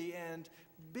activity and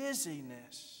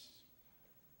busyness.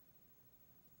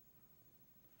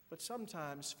 But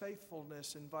sometimes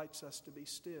faithfulness invites us to be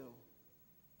still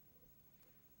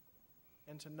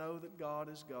and to know that God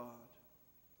is God.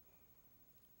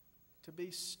 To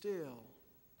be still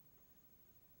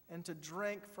and to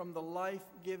drink from the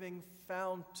life-giving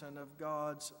fountain of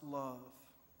God's love.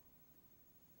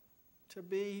 To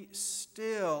be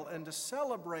still and to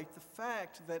celebrate the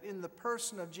fact that in the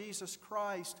person of Jesus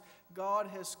Christ, God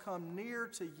has come near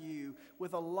to you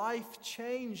with a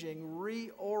life-changing,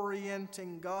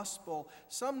 reorienting gospel.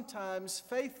 Sometimes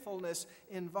faithfulness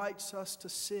invites us to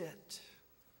sit,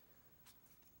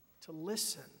 to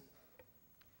listen,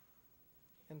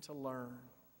 and to learn.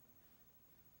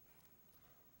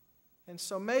 And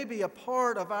so maybe a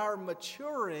part of our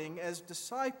maturing as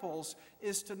disciples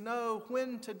is to know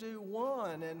when to do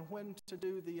one and when to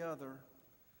do the other.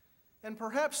 And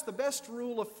perhaps the best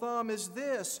rule of thumb is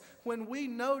this: when we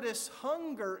notice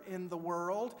hunger in the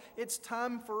world, it's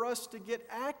time for us to get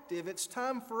active. It's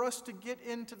time for us to get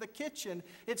into the kitchen.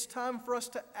 It's time for us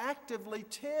to actively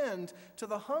tend to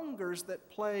the hungers that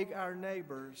plague our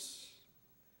neighbors.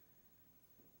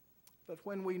 But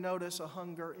when we notice a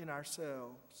hunger in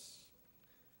ourselves,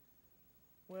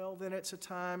 well, then it's a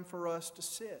time for us to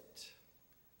sit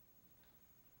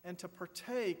and to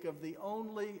partake of the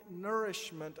only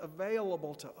nourishment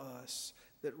available to us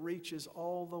that reaches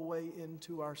all the way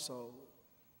into our soul.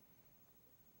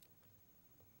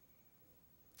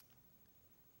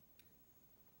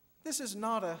 This is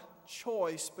not a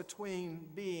choice between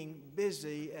being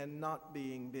busy and not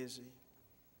being busy.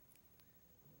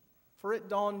 For it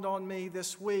dawned on me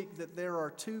this week that there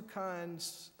are two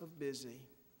kinds of busy.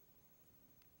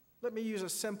 Let me use a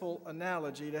simple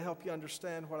analogy to help you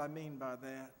understand what I mean by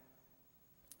that.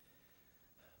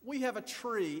 We have a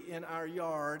tree in our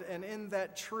yard, and in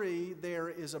that tree there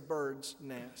is a bird's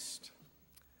nest.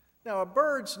 Now, a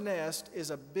bird's nest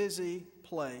is a busy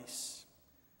place.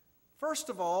 First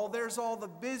of all, there's all the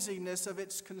busyness of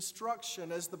its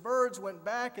construction as the birds went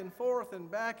back and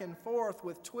forth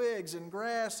with twigs and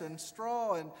grass and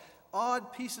straw and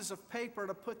odd pieces of paper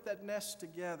to put that nest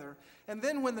together. And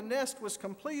then when the nest was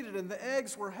completed and the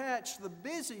eggs were hatched, the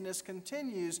busyness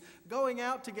continues, going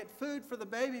out to get food for the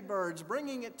baby birds,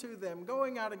 bringing it to them,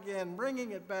 going out again,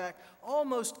 bringing it back,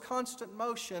 almost constant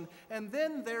motion. And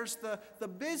then there's the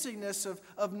busyness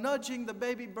of nudging the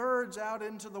baby birds out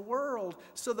into the world.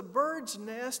 So the bird's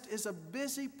nest is a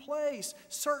busy place.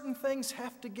 Certain things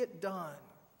have to get done.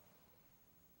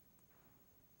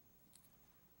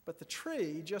 But the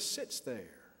tree just sits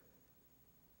there.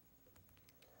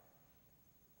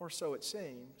 Or so it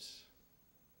seems.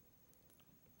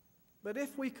 But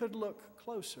if we could look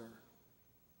closer,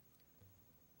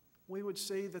 we would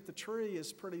see that the tree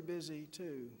is pretty busy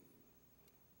too,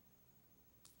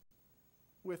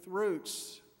 with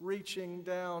roots reaching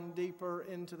down deeper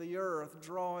into the earth,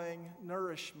 drawing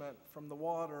nourishment from the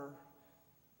water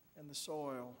and the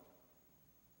soil,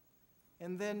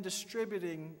 and then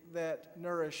distributing that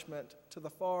nourishment to the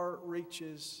far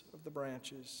reaches of the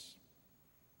branches.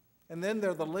 And then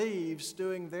there are the leaves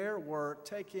doing their work,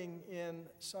 taking in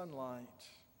sunlight.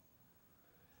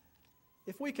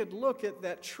 If we could look at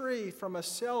that tree from a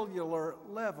cellular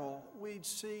level, we'd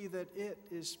see that it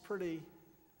is pretty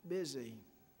busy.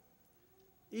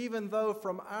 Even though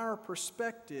from our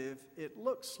perspective, it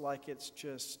looks like it's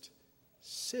just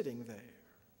sitting there.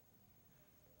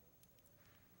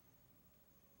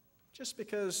 Just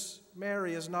because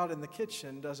Mary is not in the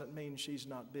kitchen doesn't mean she's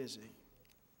not busy.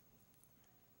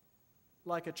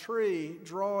 Like a tree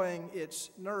drawing its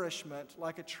nourishment,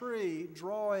 like a tree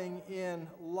drawing in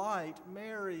light,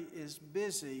 Mary is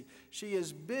busy. She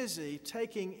is busy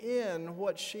taking in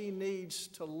what she needs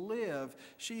to live.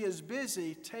 She is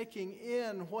busy taking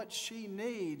in what she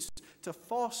needs to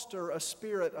foster a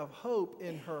spirit of hope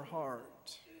in her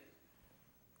heart.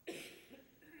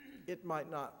 It might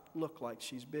not look like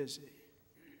she's busy,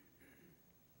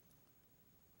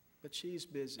 but she's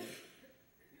busy.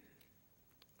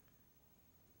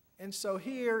 And so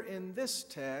here in this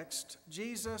text,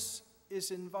 Jesus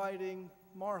is inviting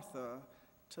Martha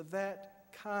to that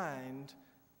kind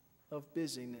of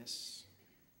busyness.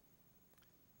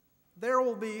 There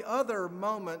will be other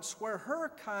moments where her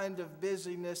kind of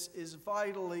busyness is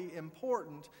vitally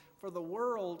important, for the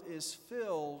world is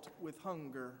filled with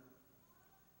hunger.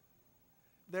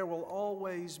 There will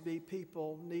always be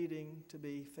people needing to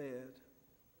be fed.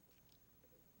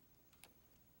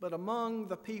 But among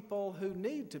the people who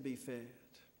need to be fed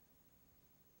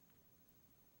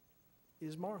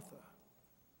is Martha.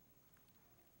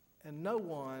 And no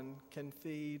one can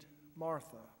feed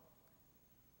Martha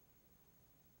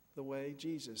the way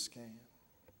Jesus can.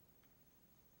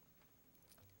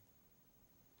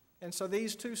 And so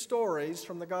these two stories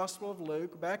from the Gospel of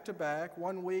Luke, back to back,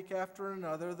 one week after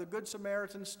another, the Good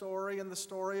Samaritan story and the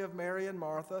story of Mary and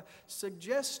Martha,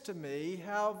 suggest to me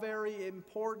how very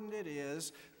important it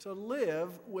is to live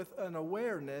with an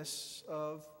awareness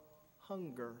of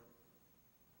hunger.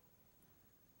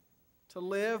 To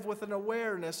live with an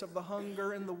awareness of the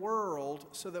hunger in the world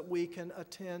so that we can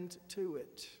attend to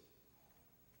it.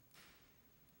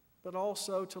 But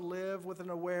also to live with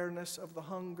an awareness of the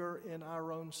hunger in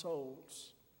our own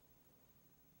souls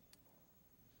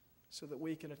so that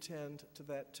we can attend to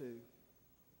that too.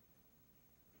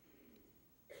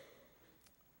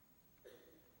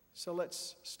 So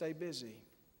let's stay busy.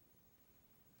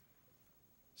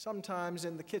 Sometimes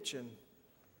in the kitchen,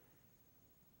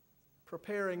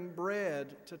 preparing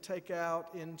bread to take out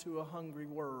into a hungry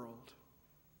world.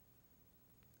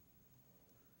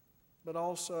 But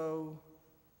also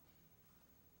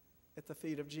at the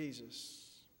feet of Jesus,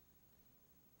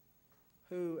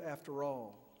 who, after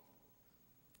all,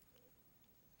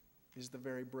 is the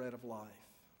very bread of life.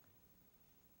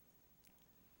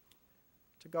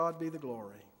 To God be the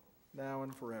glory, now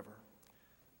and forever.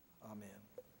 Amen.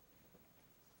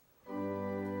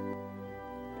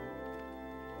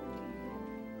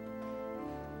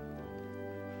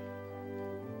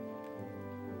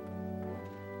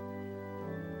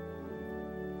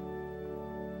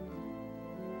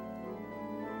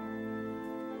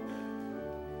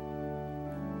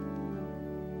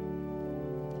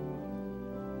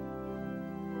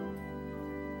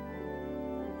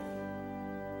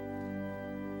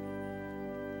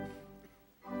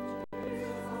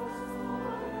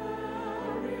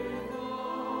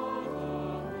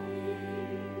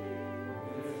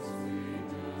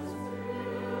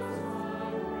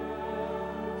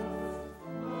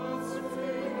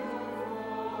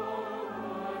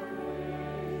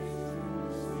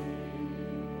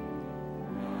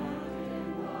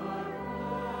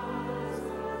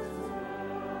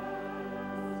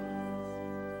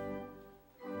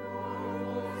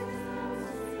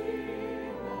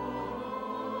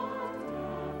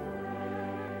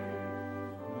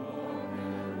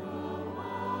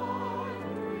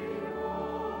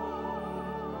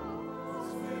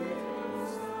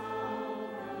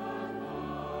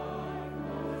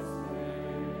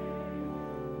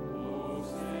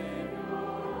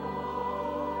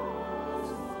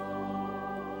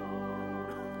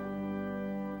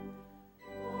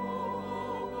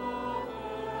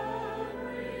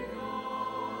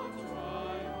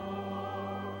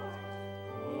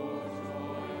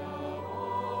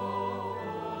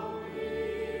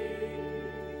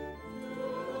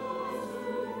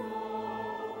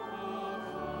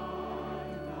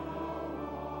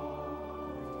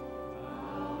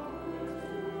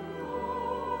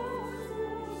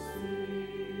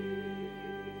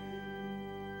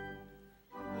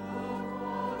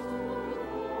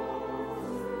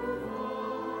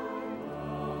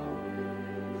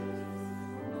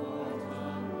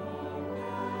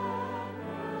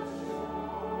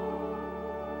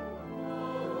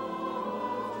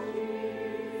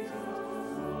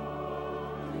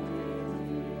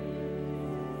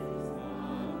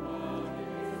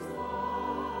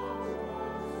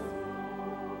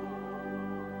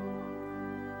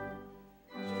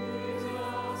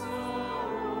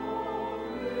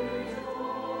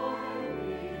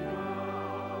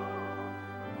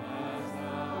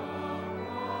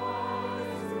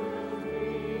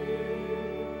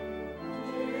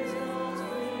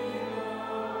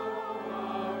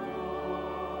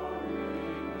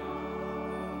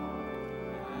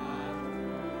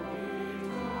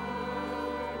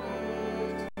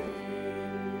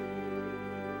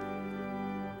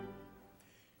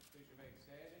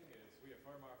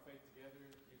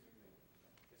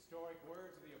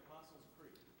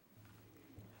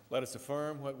 Let us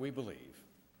affirm what we believe.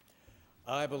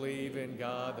 I believe in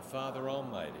God, the Father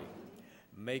Almighty,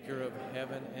 maker of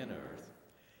heaven and earth,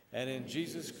 and in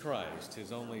Jesus Christ,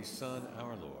 his only Son,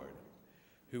 our Lord,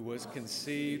 who was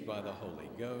conceived by the Holy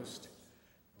Ghost,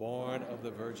 born of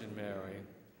the Virgin Mary,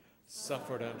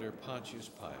 suffered under Pontius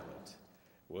Pilate,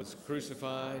 was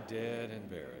crucified, dead, and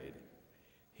buried.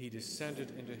 He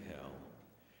descended into hell.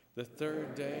 The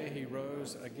third day he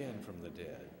rose again from the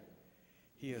dead.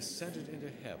 He ascended into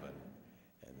heaven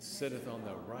and sitteth on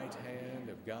the right hand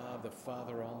of God the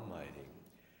Father Almighty.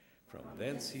 From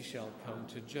thence he shall come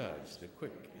to judge the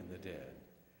quick and the dead.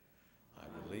 I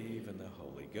believe in the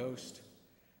Holy Ghost,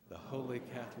 the Holy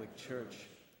Catholic Church,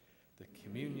 the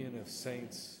communion of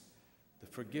saints, the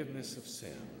forgiveness of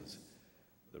sins,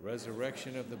 the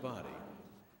resurrection of the body,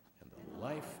 and the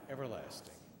life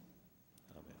everlasting.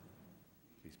 Amen.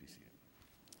 Please be seated.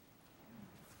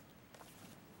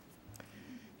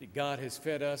 God has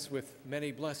fed us with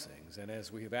many blessings, and as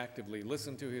we have actively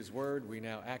listened to his word, we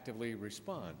now actively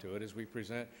respond to it as we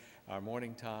present our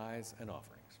morning tithes and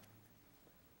offerings.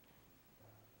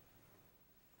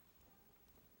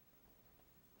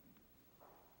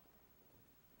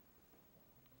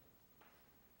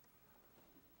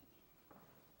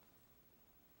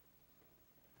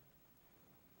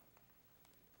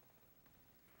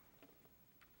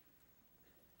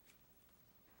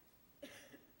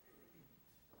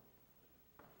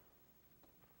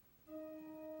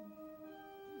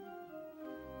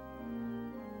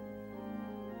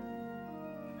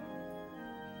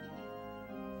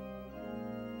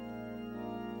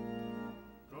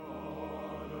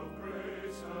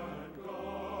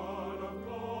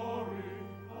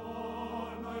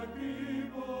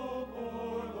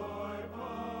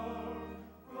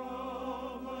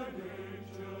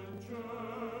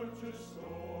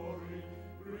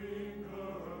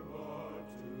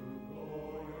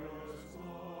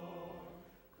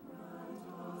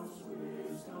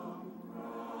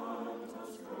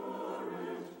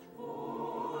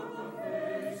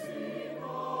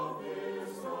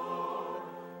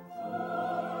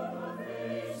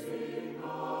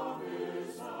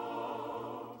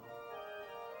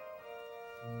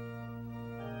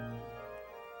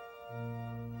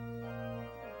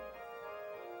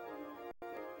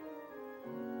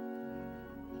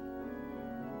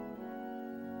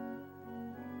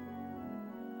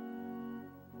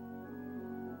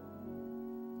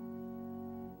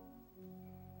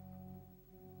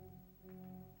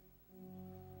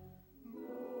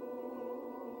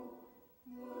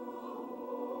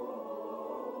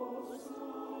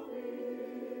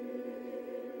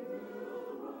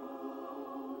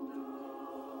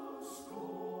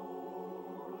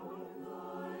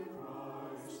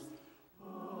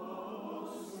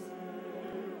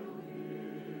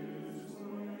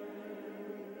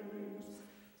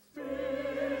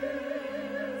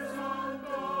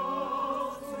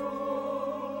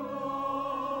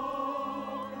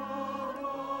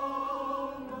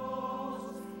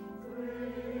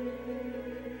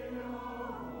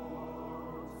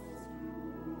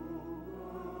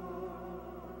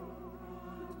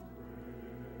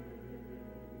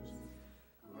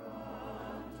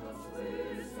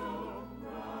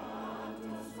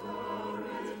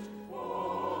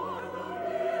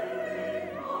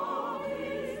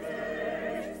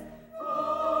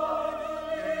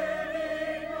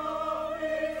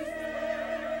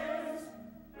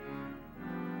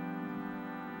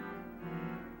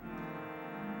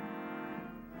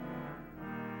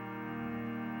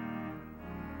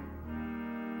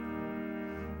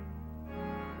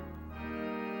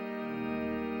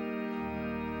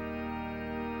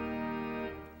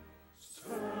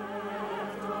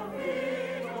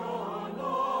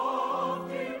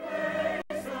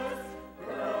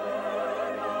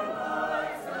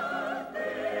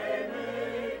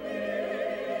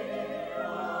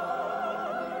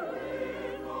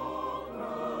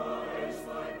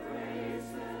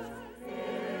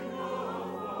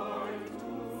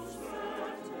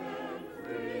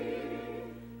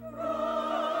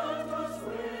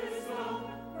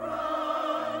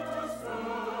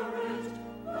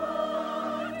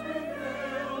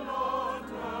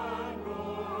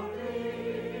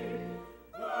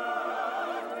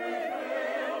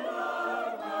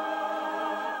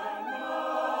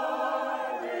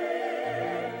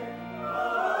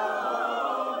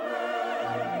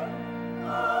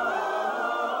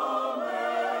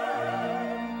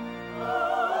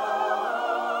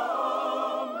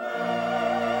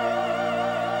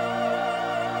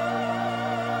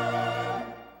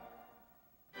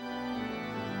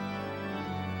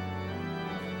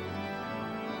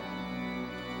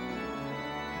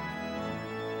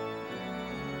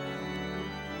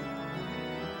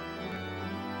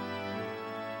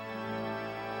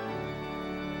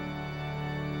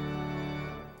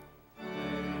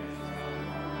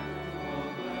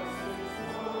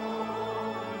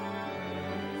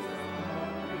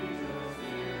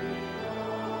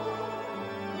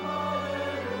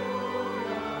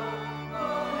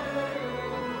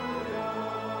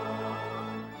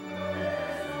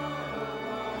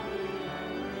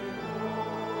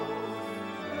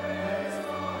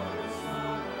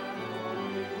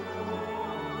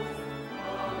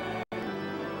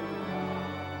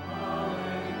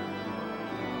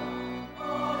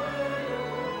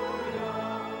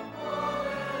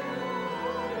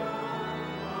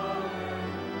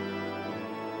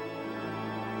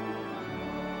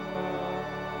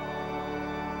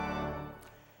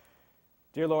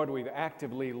 Dear Lord, we've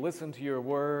actively listened to your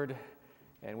word,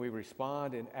 and we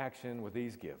respond in action with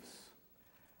these gifts.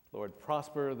 Lord,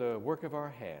 prosper the work of our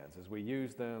hands as we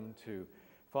use them to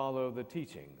follow the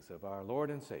teachings of our Lord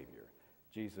and Savior,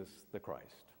 Jesus the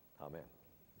Christ. Amen.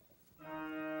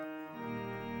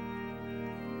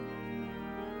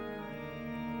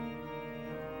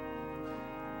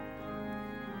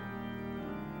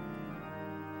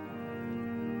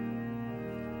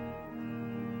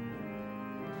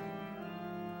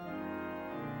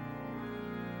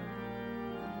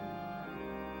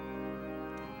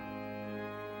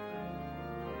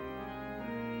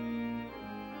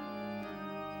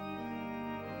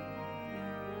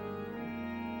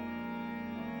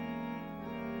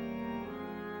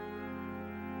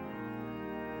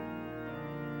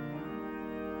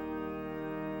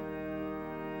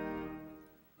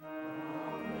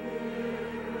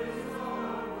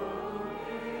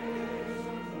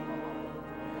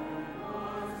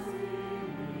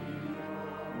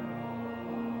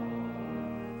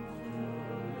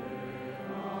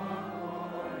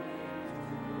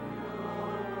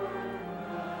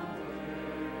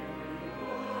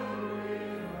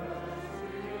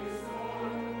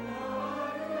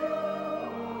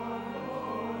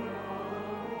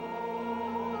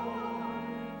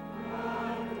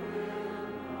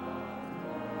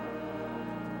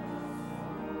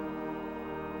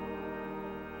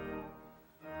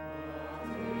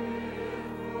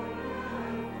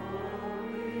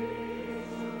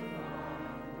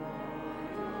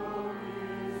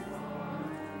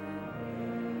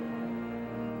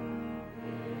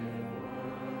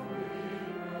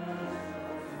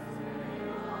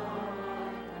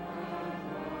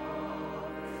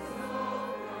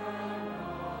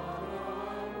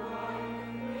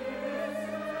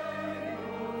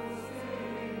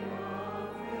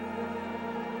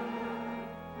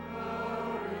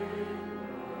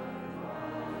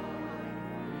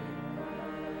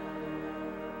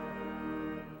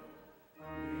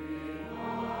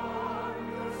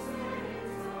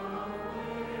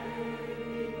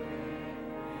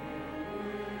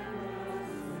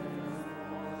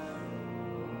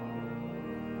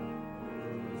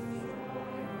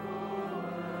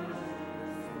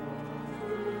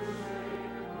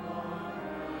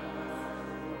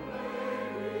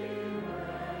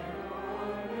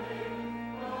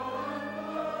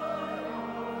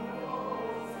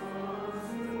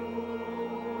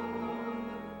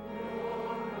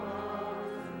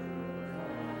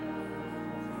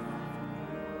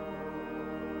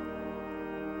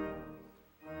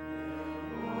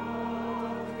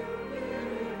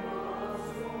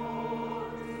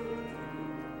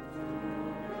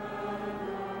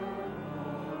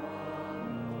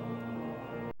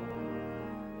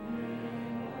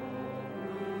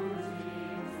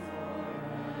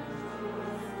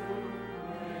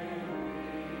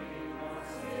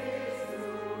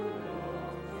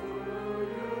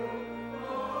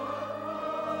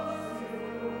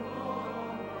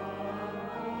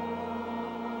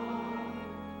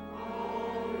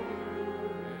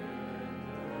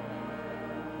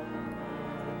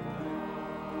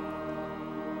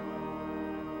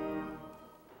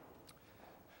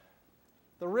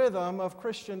 The rhythm of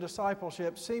Christian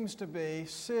discipleship seems to be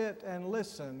sit and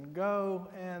listen, go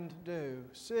and do.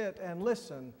 Sit and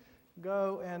listen,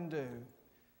 go and do.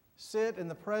 Sit in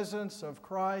the presence of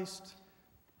Christ,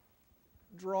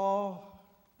 draw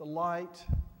the light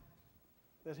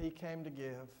that He came to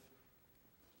give,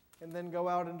 and then go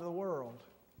out into the world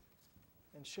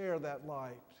and share that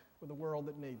light with the world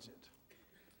that needs it.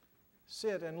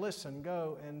 Sit and listen,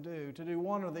 go and do. To do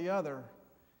one or the other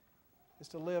is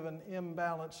to live an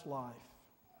imbalanced life.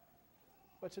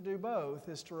 But to do both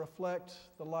is to reflect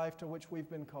the life to which we've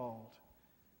been called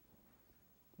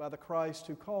by the Christ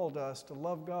who called us to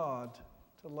love God,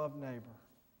 to love neighbor.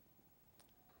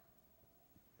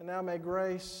 And now may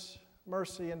grace,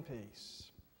 mercy, and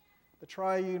peace, the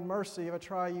triune mercy of a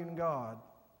triune God,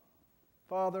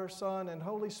 Father, Son, and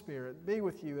Holy Spirit, be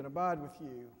with you and abide with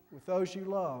you, with those you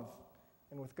love,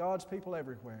 and with God's people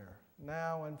everywhere,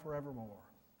 now and forevermore.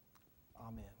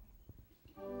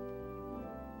 Amen.